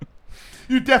classic.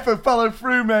 You defo followed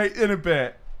through, mate, in a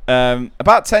bit.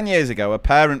 About 10 years ago, a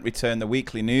parent returned the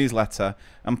weekly newsletter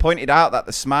and pointed out that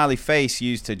the smiley face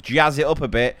used to jazz it up a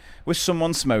bit was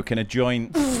someone smoking a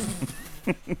joint.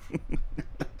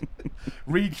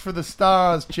 Reach for the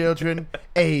stars, children.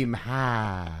 Aim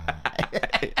high.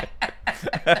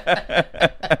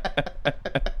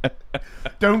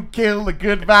 Don't kill the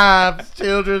good vibes,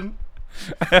 children.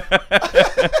 I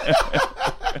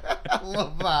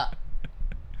love that.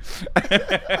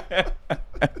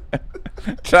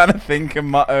 Trying to think of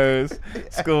mottos,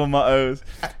 school mottos.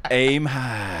 Aim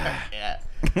high. Yeah.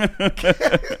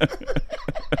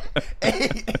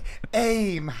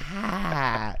 Aim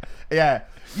high. Yeah.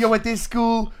 Yo, at this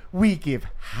school, we give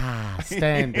high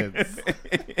standards.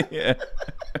 Yeah.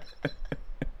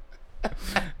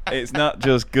 It's not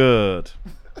just good.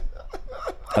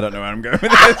 I don't know where I'm going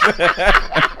with this.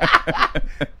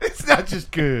 It's not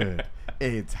just good.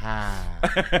 It's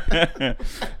high.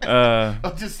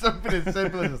 Or just something as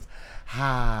simple as,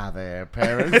 hi there,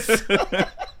 parents.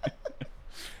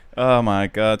 Oh my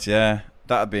God, yeah.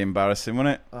 That'd be embarrassing,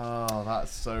 wouldn't it? Oh,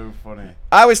 that's so funny.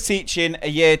 I was teaching a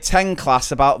year 10 class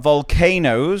about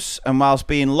volcanoes, and whilst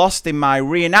being lost in my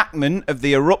reenactment of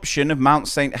the eruption of Mount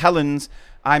St. Helens,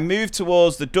 I moved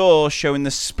towards the door, showing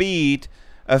the speed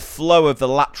of flow of the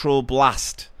lateral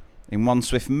blast. In one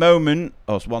swift movement,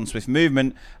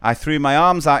 I threw my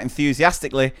arms out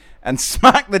enthusiastically and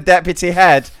smacked the deputy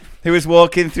head who was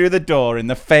walking through the door in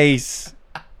the face.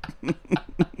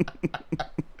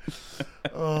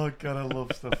 Oh, God, I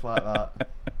love stuff like that.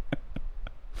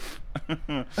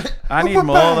 I need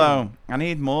more, though. I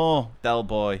need more, Del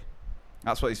Boy.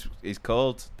 That's what he's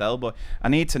called, Del Boy. I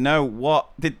need to know what...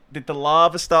 Did the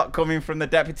lava start coming from the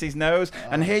deputy's nose? Oh.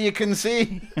 And here you can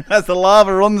see as the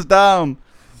lava runs down.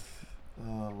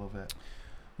 Oh, I love it.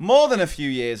 More than a few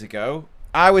years ago,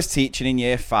 I was teaching in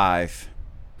year 5.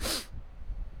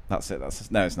 That's it.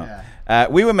 No, it's not. Yeah.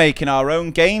 We were making our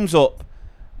own games up,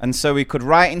 and so we could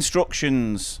write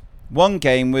instructions. One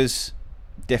game was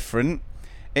different.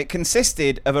 It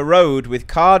consisted of a road with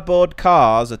cardboard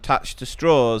cars attached to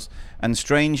straws and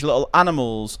strange little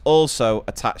animals also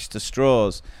attached to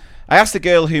straws. I asked the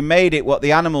girl who made it what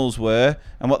the animals were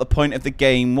and what the point of the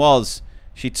game was.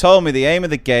 She told me the aim of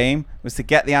the game was to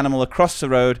get the animal across the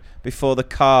road before the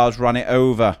cars ran it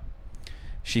over.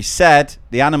 She said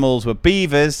the animals were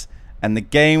beavers and the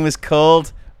game was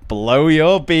called Blow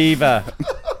Your Beaver.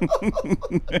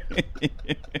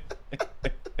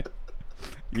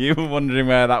 You were wondering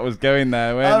where that was going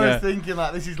there, weren't you? I was thinking,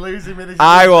 like, this is losing me.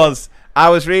 I was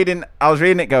reading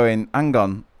it going, hang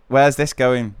on, where's this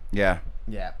going? Yeah.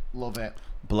 Yeah, love it.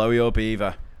 Blow Your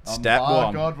Beaver. Step 1.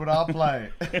 Oh, God, would I play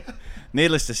it?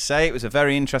 Needless to say, it was a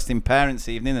very interesting parents'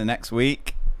 evening the next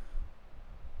week.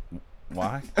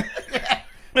 Why?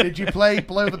 Did you play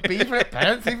Blow the Beaver at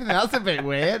parents' evening? That's a bit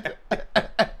weird. I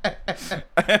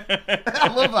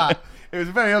love that. It was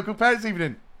a very local parents'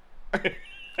 evening.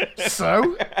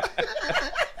 So?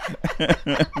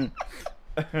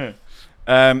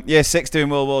 Year 6 during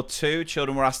World War II,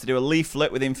 children were asked to do a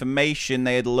leaflet with information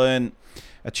they had learned.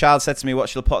 A child said to me, what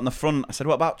shall I put on the front? I said,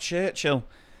 what about Churchill?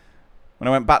 When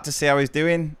I went back to see how he's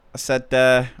doing, I said,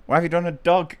 why have you done a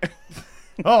dog?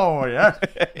 Oh, yeah.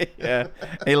 Yeah.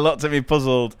 He looked at me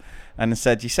puzzled and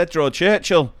said, you said draw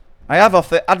Churchill. I have off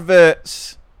the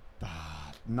adverts.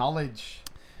 Knowledge.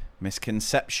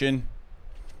 Misconception.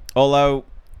 Although,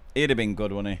 he'd have been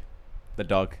good, wouldn't he? The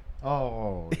dog.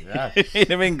 Oh, yeah. He'd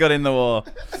have been good in the war.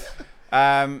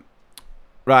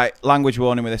 Right, language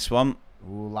warning with this one.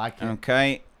 Ooh, like it.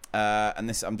 Okay. And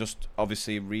this, I'm just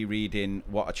obviously rereading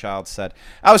what a child said.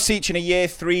 I was teaching a year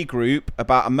 3 group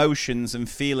about emotions and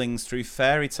feelings through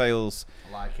fairy tales.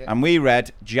 I like it. And we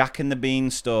read Jack and the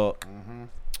Beanstalk. Mm-hmm.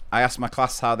 I asked my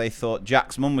class how they thought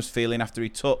Jack's mum was feeling after he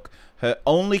took her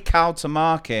only cow to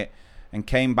market and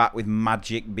came back with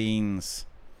magic beans.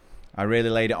 I really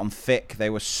laid it on thick. They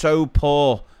were so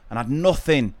poor and had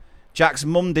nothing. Jack's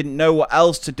mum didn't know what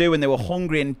else to do and they were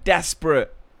hungry and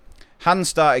desperate. Hands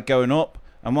started going up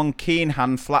and one keen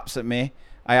hand flaps at me.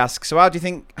 I ask, so how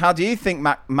do you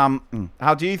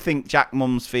think Jack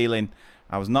mum's feeling?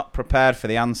 I was not prepared for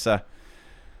the answer.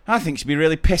 I think she'd be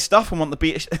really pissed off and want the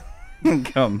beat.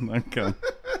 Come.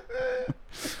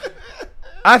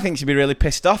 I think she'd be really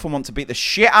pissed off and want to beat the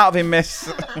shit out of him,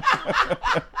 miss.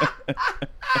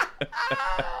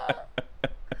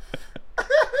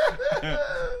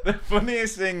 The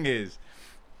funniest thing is,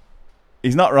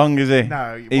 he's not wrong, is he?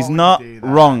 No, he's not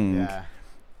wrong. Yeah.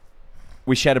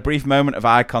 We shared a brief moment of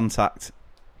eye contact,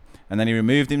 and then he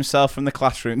removed himself from the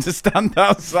classroom to stand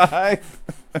outside.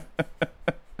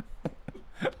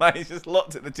 Like he's just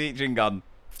looked at the teacher and gone,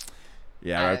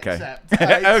 "Yeah, okay,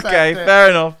 okay, fair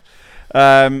enough."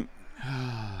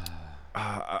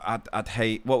 I'd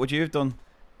hate. What would you have done?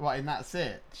 What, in that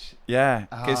sitch? Yeah,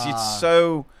 because you'd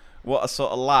so what a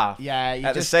sort of laugh. Yeah.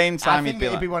 At the same time, I think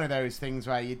it'd be one of those things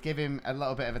where you'd give him a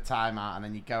little bit of a timeout, and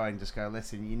then you'd go and just go,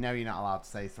 listen, you know, you're not allowed to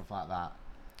say stuff like that.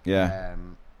 Yeah.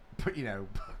 But you know,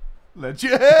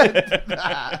 legit.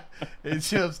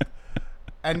 It's just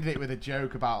ended it with a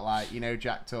joke about, like, you know,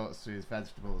 Jack talks through his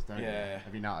vegetables, don't you?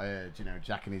 Have you not heard? You know,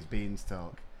 Jack and his beans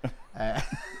talk.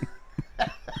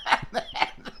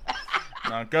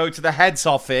 Now go to the head's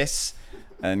office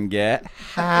and get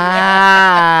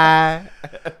high.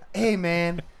 Hey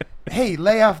man, Hey,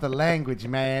 lay off the language,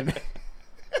 man.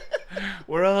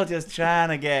 We're all just trying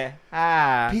to get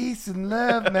high. Peace and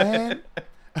love, man.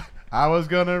 I was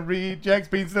gonna read Jack's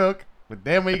Beanstalk, but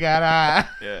then we got high.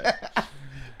 Yeah.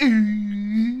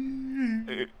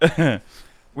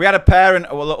 We had a parent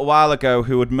a little while ago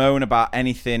who would moan about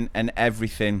anything and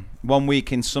everything. One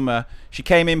week in summer, she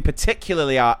came in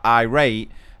particularly irate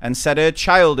and said her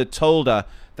child had told her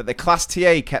that the class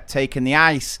TA kept taking the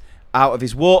ice out of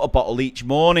his water bottle each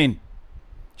morning.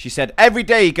 She said every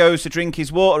day he goes to drink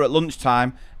his water at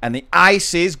lunchtime and the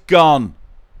ice is gone.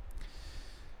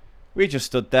 We just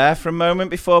stood there for a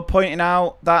moment before pointing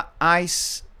out that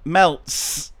ice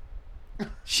melts.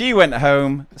 She went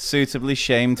home suitably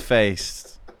shamefaced.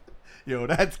 Yo,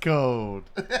 that's cold.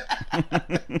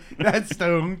 That's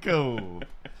stone cold.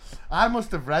 I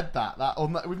must have read that.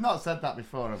 We've not said that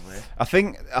before, have we? I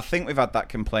think we've had that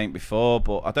complaint before,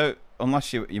 but I don't.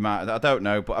 Unless you might. I don't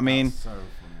know. But I mean, That's so funny,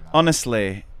 that.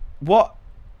 honestly, what?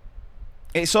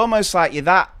 It's almost like you're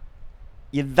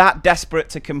that desperate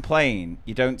to complain.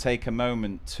 You don't take a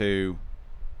moment to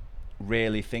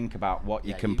really think about what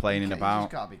you're complaining You about.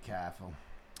 just gotta be careful.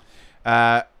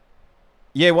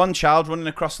 Year 1 child running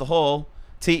across the hall.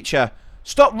 Teacher,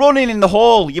 stop running in the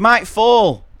hall. You might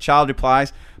fall. Child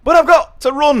replies, but I've got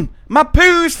to run. My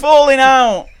poo's falling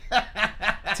out.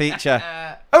 Teacher,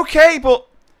 okay, but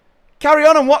carry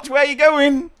on and watch where you're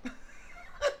going.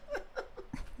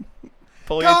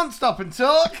 Can't stop and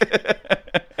talk.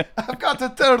 I've got a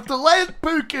turtle head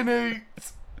poking out.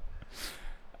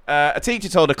 A teacher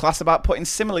told a class about putting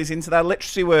similes into their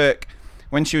literacy work.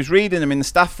 When she was reading them in the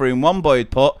staff room, one boy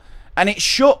had put, and it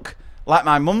shook like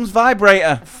my mum's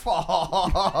vibrator.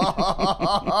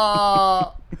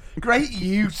 Great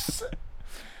use.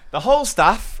 The whole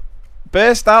staff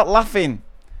burst out laughing.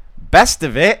 Best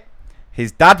of it,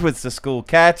 his dad was the school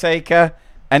caretaker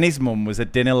and his mum was a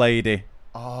dinner lady.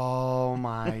 Oh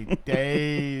my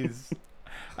days.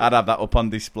 I'd have that up on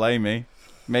display, me.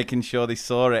 Making sure they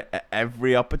saw it at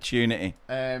every opportunity.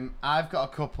 I've got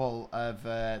a couple of,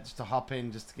 just to hop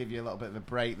in, just to give you a little bit of a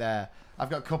break there. I've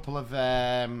got a couple of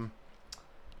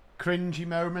cringy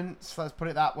moments, let's put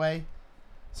it that way.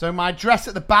 So my dress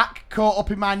at the back caught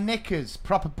up in my knickers,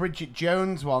 proper Bridget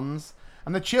Jones ones,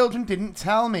 and the children didn't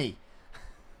tell me.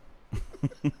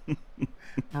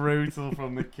 Brutal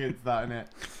from the kids, that, innit?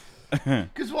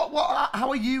 Because how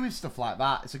are you with stuff like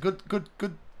that? It's a good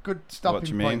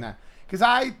stopping point there. Because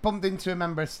I bumped into a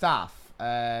member of staff,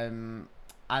 and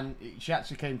she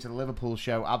actually came to the Liverpool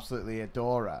show, absolutely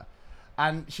adore her.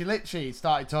 And she literally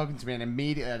started talking to me, and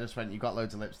immediately I just went, "You've got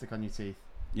loads of lipstick on your teeth."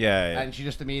 Yeah. And she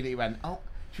just immediately went, "Oh,"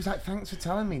 she was like, "Thanks for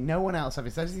telling me. No one else ever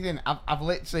says anything. I've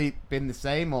literally been the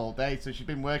same all day." So she's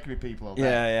been working with people all day.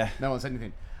 Yeah. No one said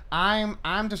anything. I'm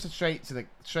just a straight to the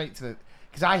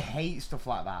because I hate stuff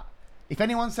like that. If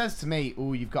anyone says to me,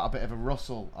 "Oh, you've got a bit of a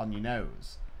rustle on your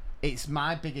nose," it's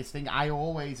my biggest thing. I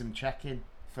always am checking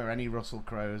for any Russell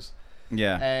Crows.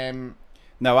 Yeah.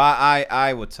 No,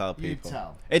 I would tell people. You'd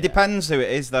tell. It depends who it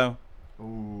is, though.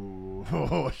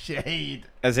 Ooh, shade.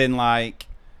 As in, like,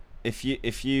 if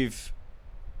you've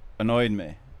annoyed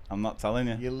me, I'm not telling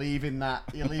you. You're leaving that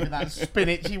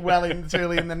spinachy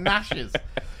Wellington in the Nashes.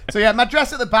 So yeah, my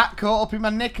dress at the back caught up in my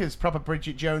knickers, proper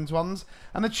Bridget Jones ones,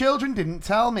 and the children didn't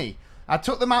tell me. I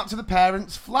took them out to the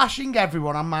parents, flashing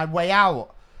everyone on my way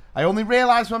out. I only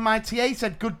realised when my TA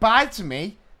said goodbye to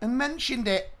me and mentioned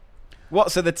it. What,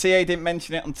 so the TA didn't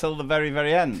mention it until the very,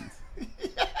 very end?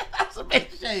 Yeah, that's a bit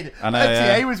shady. I know, The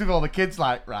yeah. TA was with all the kids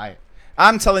like, right.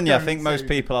 I'm telling you, I Don't think say most it.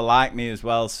 people are like me as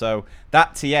well. So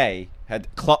that TA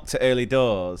had clocked at early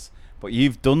doors, but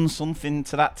you've done something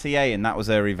to that TA, and that was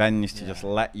her revenge to just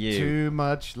let you. Too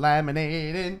much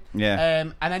laminating.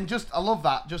 Yeah. And then I love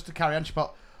that, just to carry on.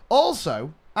 But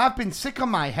also, I've been sick on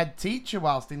my head teacher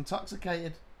whilst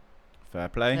intoxicated. Fair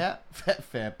play. Yeah,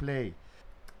 fair play.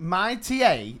 My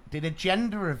TA did a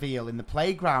gender reveal in the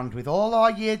playground with all our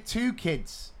year 2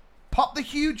 kids. Popped the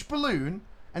huge balloon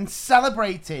and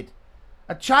celebrated.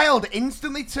 A child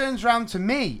instantly turns round to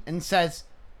me and says,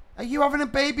 "Are you having a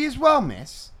baby as well,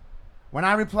 miss?" When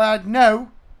I replied, "No,"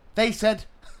 they said,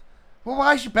 "Well,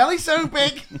 why is your belly so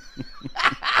big?"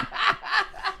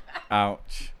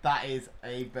 Ouch. That is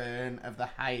a burn of the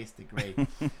highest degree.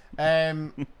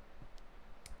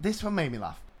 This one made me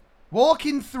laugh.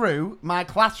 Walking through my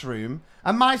classroom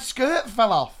and my skirt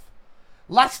fell off.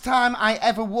 Last time I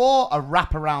ever wore a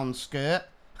wraparound skirt.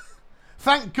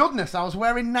 Thank goodness I was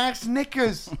wearing nice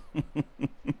knickers.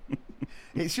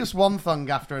 It's just one thing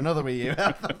after another with you,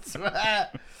 I swear.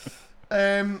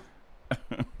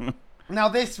 Now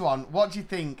this one, what do you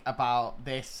think about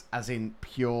this as in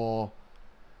pure...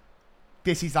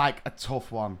 This is like a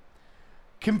tough one.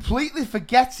 completely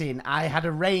forgetting I had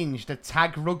arranged a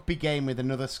tag rugby game with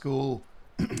another school.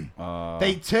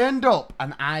 They turned up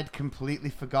and I'd completely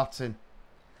forgotten.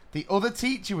 The other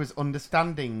teacher was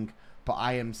understanding, but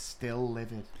I am still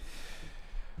livid.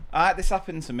 This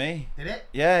happened to me. Did it?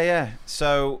 Yeah.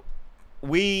 So,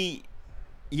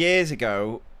 years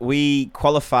ago, we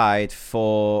qualified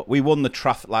we won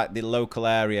the local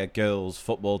area girls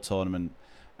football tournament.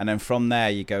 And then from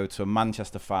there, you go to a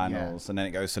Manchester finals, and then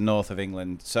it goes to North of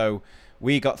England. So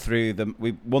we got through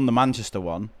we won the Manchester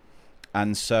one,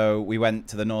 and so we went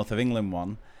to the North of England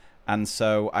one. And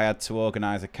so I had to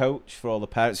organise a coach for all the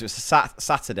parents. It was a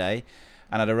Saturday,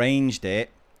 and I'd arranged it.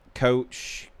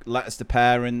 Coach, letters to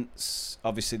parents.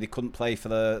 Obviously, they couldn't play for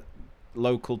the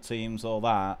local teams, all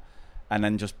that, and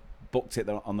then just booked it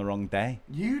on the wrong day.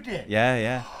 You did?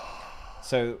 Yeah.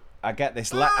 So I get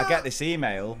this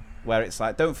email where it's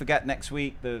like, don't forget next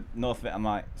week the North of it. I'm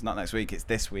like, it's not next week, it's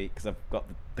this week because I've got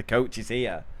the coaches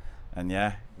here, and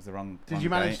it was the wrong. Did you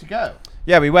manage to go?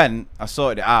 Yeah, we went. I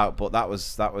sorted it out, but that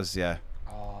was yeah.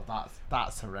 Oh,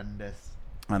 that's horrendous.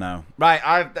 I know.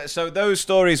 Right, so those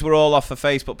stories were all off a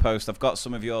Facebook post. I've got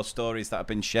some of your stories that have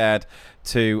been shared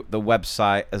to the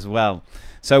website as well.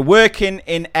 So working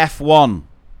in F1.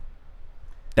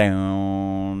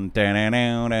 Down.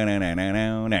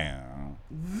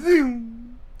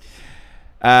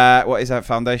 What is that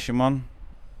Foundation one?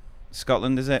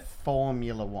 Scotland, is it?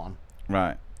 Formula One.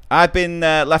 Right. I've been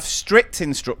left strict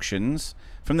instructions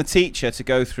from the teacher to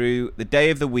go through the day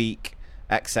of the week,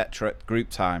 etc. at group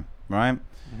time, right?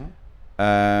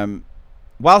 Mm-hmm.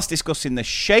 Whilst discussing the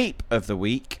shape of the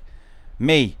week,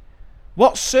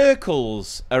 what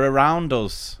circles are around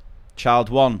us? Child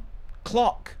 1,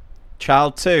 clock.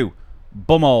 Child 2,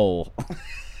 bumhole.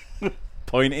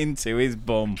 Pointing to his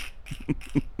bum.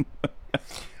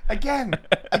 Again,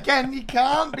 you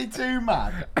can't be too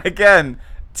mad. Again,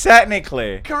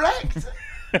 technically. Correct.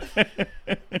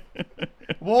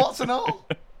 Warts and all.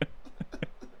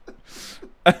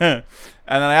 And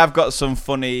then I have got some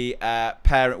funny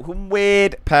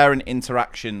weird parent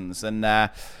interactions. And,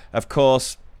 of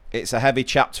course, it's a heavy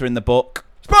chapter in the book.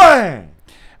 Bang!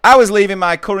 I was leaving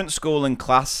my current school and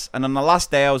class, and on the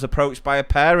last day I was approached by a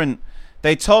parent.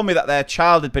 They told me that their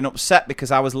child had been upset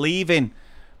because I was leaving,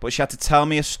 but she had to tell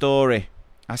me a story.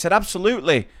 I said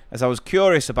absolutely, as I was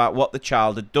curious about what the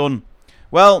child had done.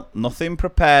 Well, nothing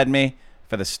prepared me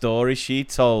for the story she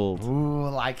told. Ooh, I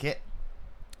like it.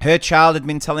 Her child had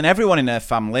been telling everyone in her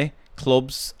family,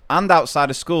 clubs, and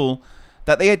outside of school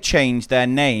that they had changed their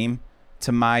name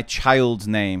to my child's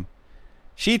name.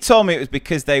 She told me it was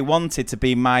because they wanted to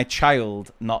be my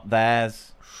child, not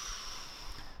theirs.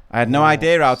 I had no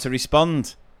idea how to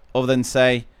respond, other than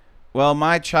say, well,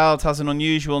 my child has an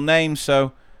unusual name,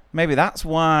 so maybe that's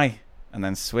why. And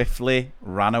then swiftly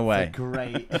ran away.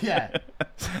 Great, yeah.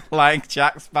 Like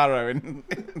Jack Sparrow.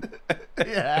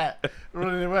 Yeah,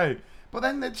 running away. But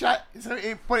then the chat,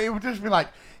 it would just be like,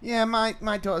 yeah, my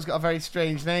daughter's got a very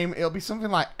strange name. It'll be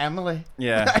something like Emily.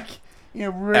 Yeah. Like,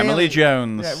 really, Emily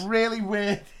Jones. Yeah, really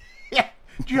weird. Yeah,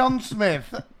 John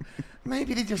Smith.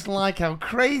 Maybe they just like how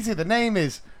crazy the name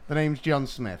is. The name's John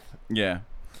Smith. Yeah.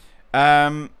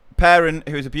 Parent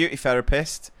who's a beauty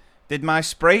therapist did my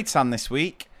spray tan this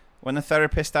week when the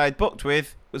therapist I had booked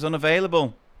with was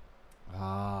unavailable.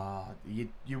 You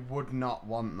would not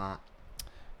want that.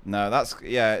 No,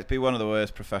 it'd be one of the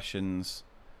worst professions.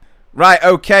 Right,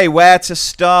 okay, where to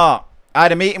start? I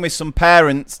had a meeting with some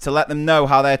parents to let them know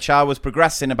how their child was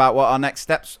progressing, about what our next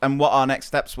steps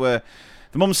were.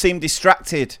 The mum seemed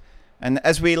distracted, and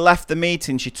as we left the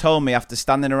meeting, she told me after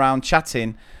standing around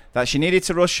chatting that she needed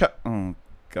to rush. Oh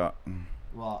God!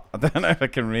 What? I don't know if I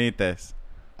can read this.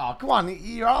 Oh, come on,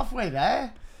 you're halfway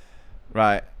there.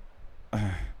 Right.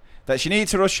 That she needed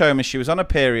to rush home as she was on a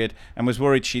period and was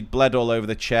worried she'd bled all over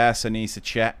the chair, so needs to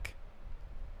check.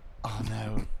 Oh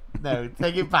no! No,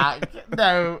 take it back.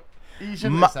 No. You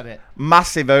shouldn't have said it.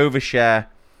 Massive overshare.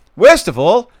 Worst of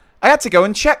all, I had to go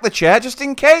and check the chair just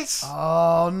in case.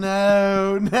 Oh,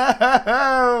 no.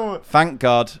 Thank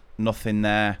God, nothing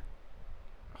there.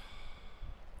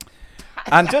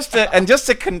 And just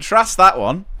to contrast that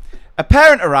one, a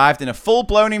parent arrived in a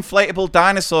full-blown inflatable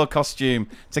dinosaur costume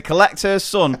to collect her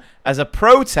son as a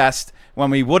protest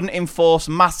when we wouldn't enforce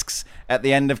masks at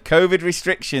the end of COVID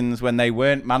restrictions when they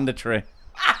weren't mandatory.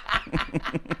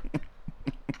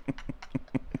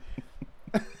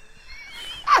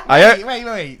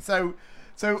 Wait. So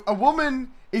a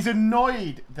woman is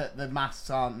annoyed that the masks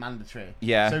aren't mandatory.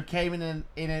 Yeah. So came in an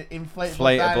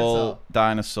inflatable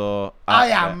dinosaur. I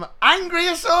am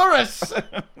Angriosaurus.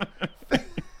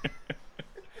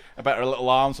 I bet her little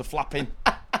arms are flapping.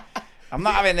 I'm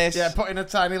not having this. Yeah, flicking a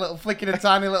tiny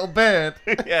little bird.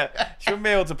 Yeah, she wouldn't be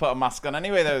able to put a mask on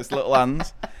anyway, those little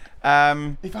hands.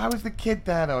 If I was the kid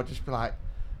there, though, I'd just be like,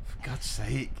 for God's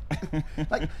sake.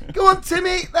 Like, go on,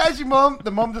 Timmy, there's your mum.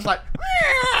 The mum just like,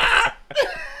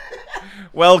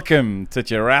 welcome to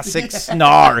Jurassic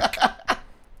Snark.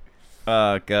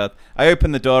 Oh, God. I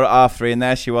opened the door at R3 and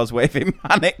there she was waving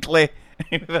manically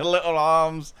with her little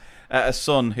arms at her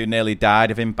son who nearly died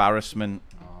of embarrassment.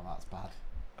 oh, that's bad.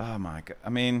 Oh, my God. I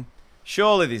mean,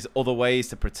 surely there's other ways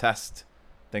to protest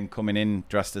than coming in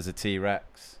dressed as a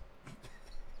T-Rex.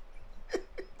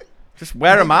 Just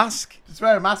wear a mask. Just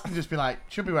wear a mask and just be like,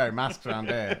 should be wearing masks around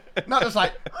here. Not just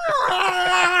like,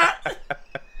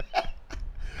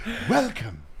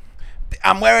 welcome.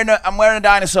 I'm wearing a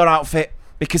dinosaur outfit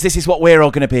because this is what we're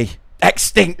all going to be.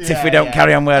 Extinct if we don't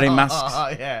carry on wearing masks.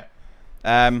 Oh, yeah.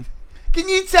 Um, Can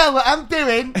you tell what I'm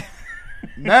doing?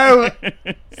 No.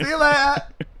 See you later.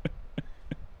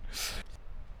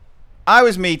 I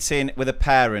was meeting with a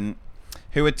parent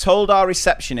who had told our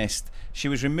receptionist she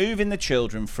was removing the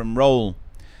children from roll.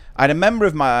 I had a member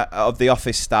of the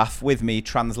office staff with me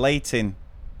translating.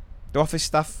 Do office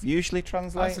staff usually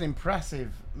translate? That's an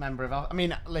impressive member of... I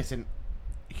mean, listen,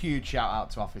 huge shout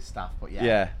out to office staff, but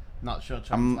Yeah. not sure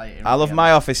translating. I love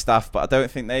my office staff, but I don't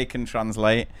think they can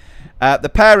translate.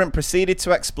 The parent proceeded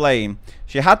to explain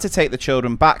she had to take the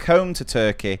children back home to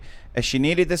Turkey as she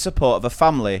needed the support of a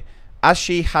family, as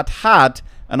she had had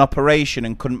an operation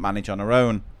and couldn't manage on her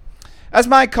own. As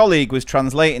my colleague was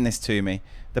translating this to me,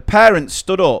 the parent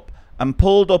stood up and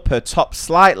pulled up her top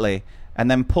slightly and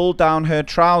then pulled down her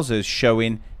trousers,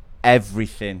 showing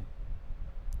everything.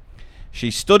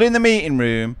 She stood in the meeting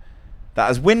room that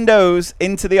has windows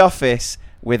into the office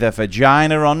with her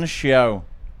vagina on show.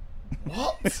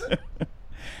 What?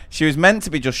 She was meant to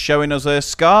be just showing us her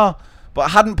scar,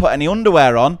 but hadn't put any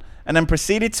underwear on, and then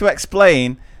proceeded to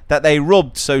explain that they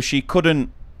rubbed so she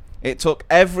couldn't. It took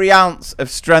every ounce of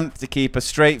strength to keep a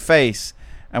straight face,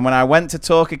 and when I went to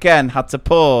talk again, had to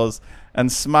pause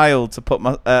and smile to pull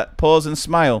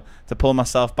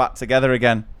myself back together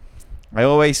again. I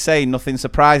always say nothing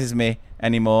surprises me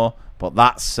anymore, but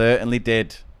that certainly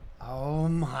did. Oh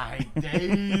my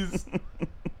days.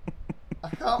 I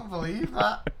can't believe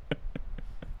that.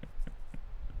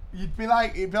 It'd be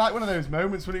like one of those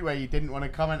moments, wouldn't it, where you didn't want to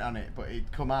comment on it, but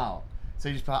it'd come out. So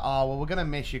you just be like, oh, well, we're going to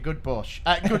miss you. Good bush.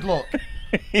 Good luck. Do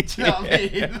you know what I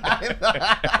mean?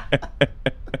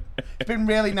 It's been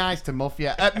really nice to meet you.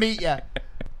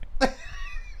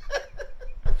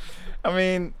 I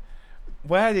mean,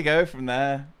 where do you go from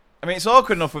there? I mean, it's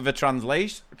awkward enough with a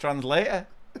translator.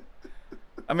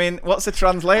 I mean, what's a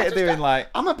translator doing? Like,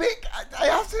 I'm a bit...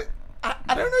 I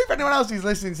don't know if anyone else is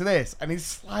listening to this and is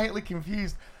slightly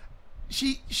confused.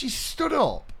 She stood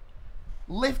up,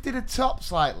 lifted her top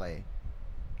slightly,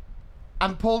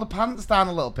 and pulled her pants down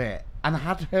a little bit, and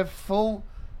had her full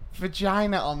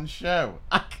vagina on show.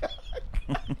 I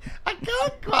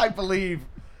can't quite believe.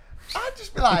 I'd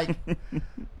just be like,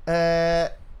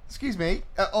 excuse me,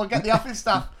 or get the office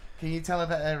staff. Can you tell her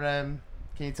that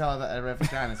her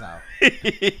vagina's out?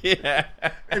 yeah.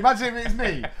 Imagine if it's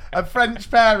me, a French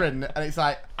parent, and it's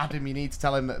like, Adam, you need to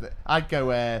tell him that. I'd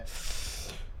go,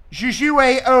 je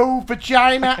jouais au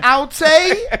vagina out,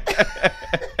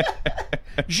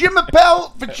 Je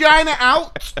m'appelle vagina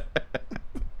out.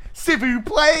 S'il vous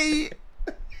plaît.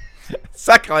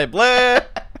 Sacre bleu.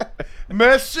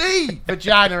 Merci,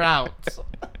 vagina out.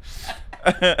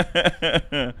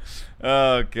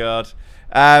 Oh, God.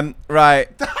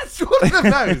 Right. That's one of the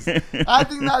most. I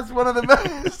think that's one of the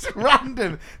most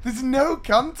random. There's no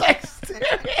context to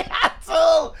it at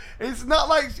all. It's not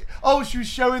like, she was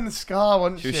showing the scar,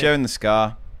 wasn't she? She was showing the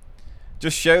scar.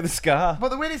 Just show the scar. But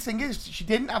the weirdest thing is, she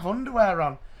didn't have underwear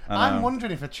on. I'm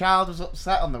wondering if a child was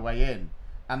upset on the way in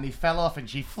and they fell off and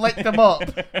she flicked them up,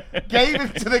 gave them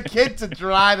to the kid to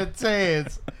dry the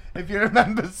tears. If you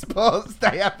remember Sports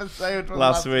Day episode from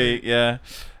last week. Yeah.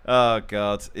 Oh,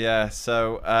 God. Yeah.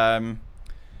 So, I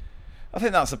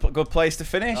think that's a good place to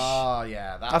finish. Oh,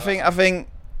 yeah. I think,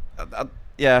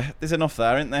 yeah, there's enough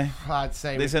there, isn't there? I'd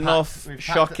say there's enough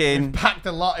shocking. We've packed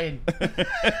a lot in.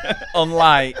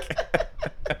 Unlike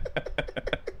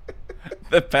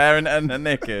the parent and the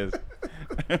knickers.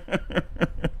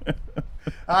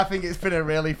 I think it's been a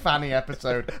really funny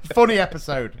episode. Funny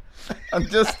episode. I'm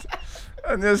just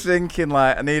thinking,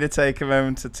 like, I need to take him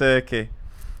home to Turkey.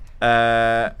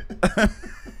 Have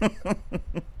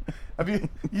you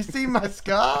seen my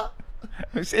scar?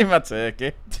 Have you seen my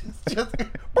turkey? Just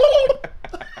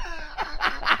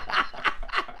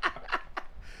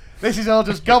this is all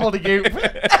just gobbledygook.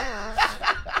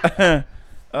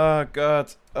 Oh,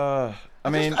 God. Oh. I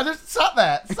mean, I just sat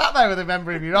there with a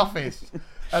member of your office,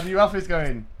 and your office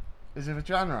going, "Is a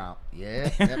vagina out?"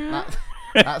 Yeah, yep,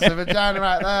 that's a vagina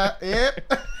right there.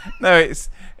 Yep. no, it's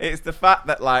the fact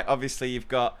that, like, obviously you've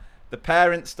got the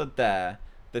parent stood there,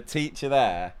 the teacher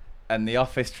there, and the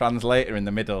office translator in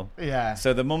the middle. Yeah.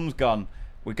 So the mum's gone,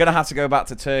 we're going to have to go back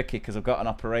to Turkey because I've got an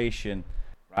operation,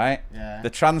 right? Yeah. The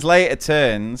translator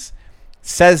turns,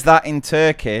 says that in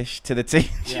Turkish to the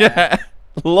teacher,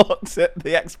 looks at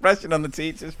the expression on the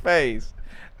teacher's face,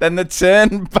 then they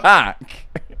turn back.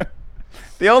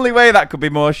 The only way that could be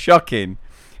more shocking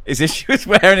is if she was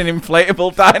wearing an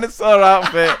inflatable dinosaur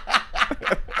outfit.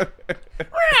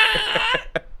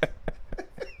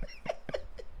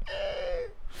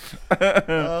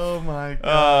 Oh my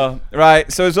god.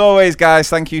 Right, so as always, guys,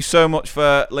 thank you so much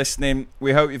for listening.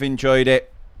 We hope you've enjoyed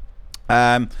it.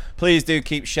 Please do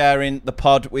keep sharing the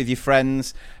pod with your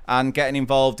friends and getting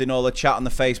involved in all the chat on the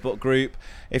Facebook group.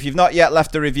 If you've not yet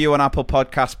left a review on Apple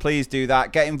Podcasts, please do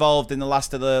that. Get involved in the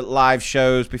last of the live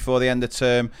shows before the end of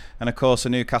term, and of course a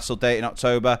Newcastle date in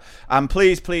October. And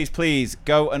please, please, please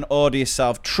go and order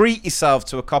yourself, treat yourself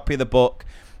to a copy of the book.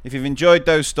 If you've enjoyed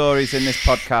those stories in this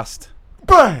podcast,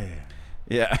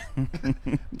 yeah.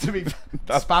 To be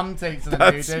spam takes a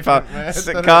new different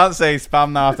word. Can't say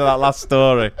spam now after that last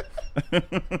story.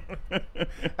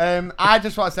 I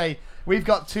just want to say we've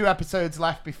got 2 episodes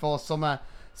left before summer,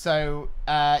 so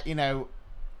you know,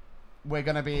 we're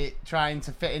going to be trying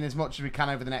to fit in as much as we can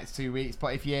over the next 2 weeks.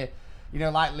 But if you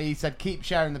know, like Lee said, keep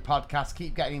sharing the podcast,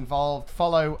 keep getting involved.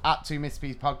 Follow at 2 Mr.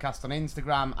 P's podcast on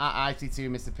Instagram, at IT2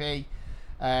 Mr. P.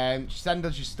 Send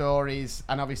us your stories,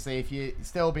 and obviously if you're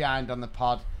still behind on the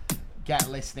pod, get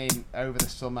listening over the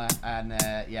summer. And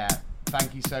yeah,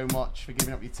 thank you so much for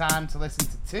giving up your time to listen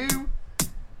to 2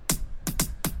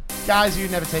 guys who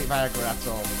never take Viagra at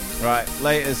all. Right,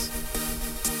 laters.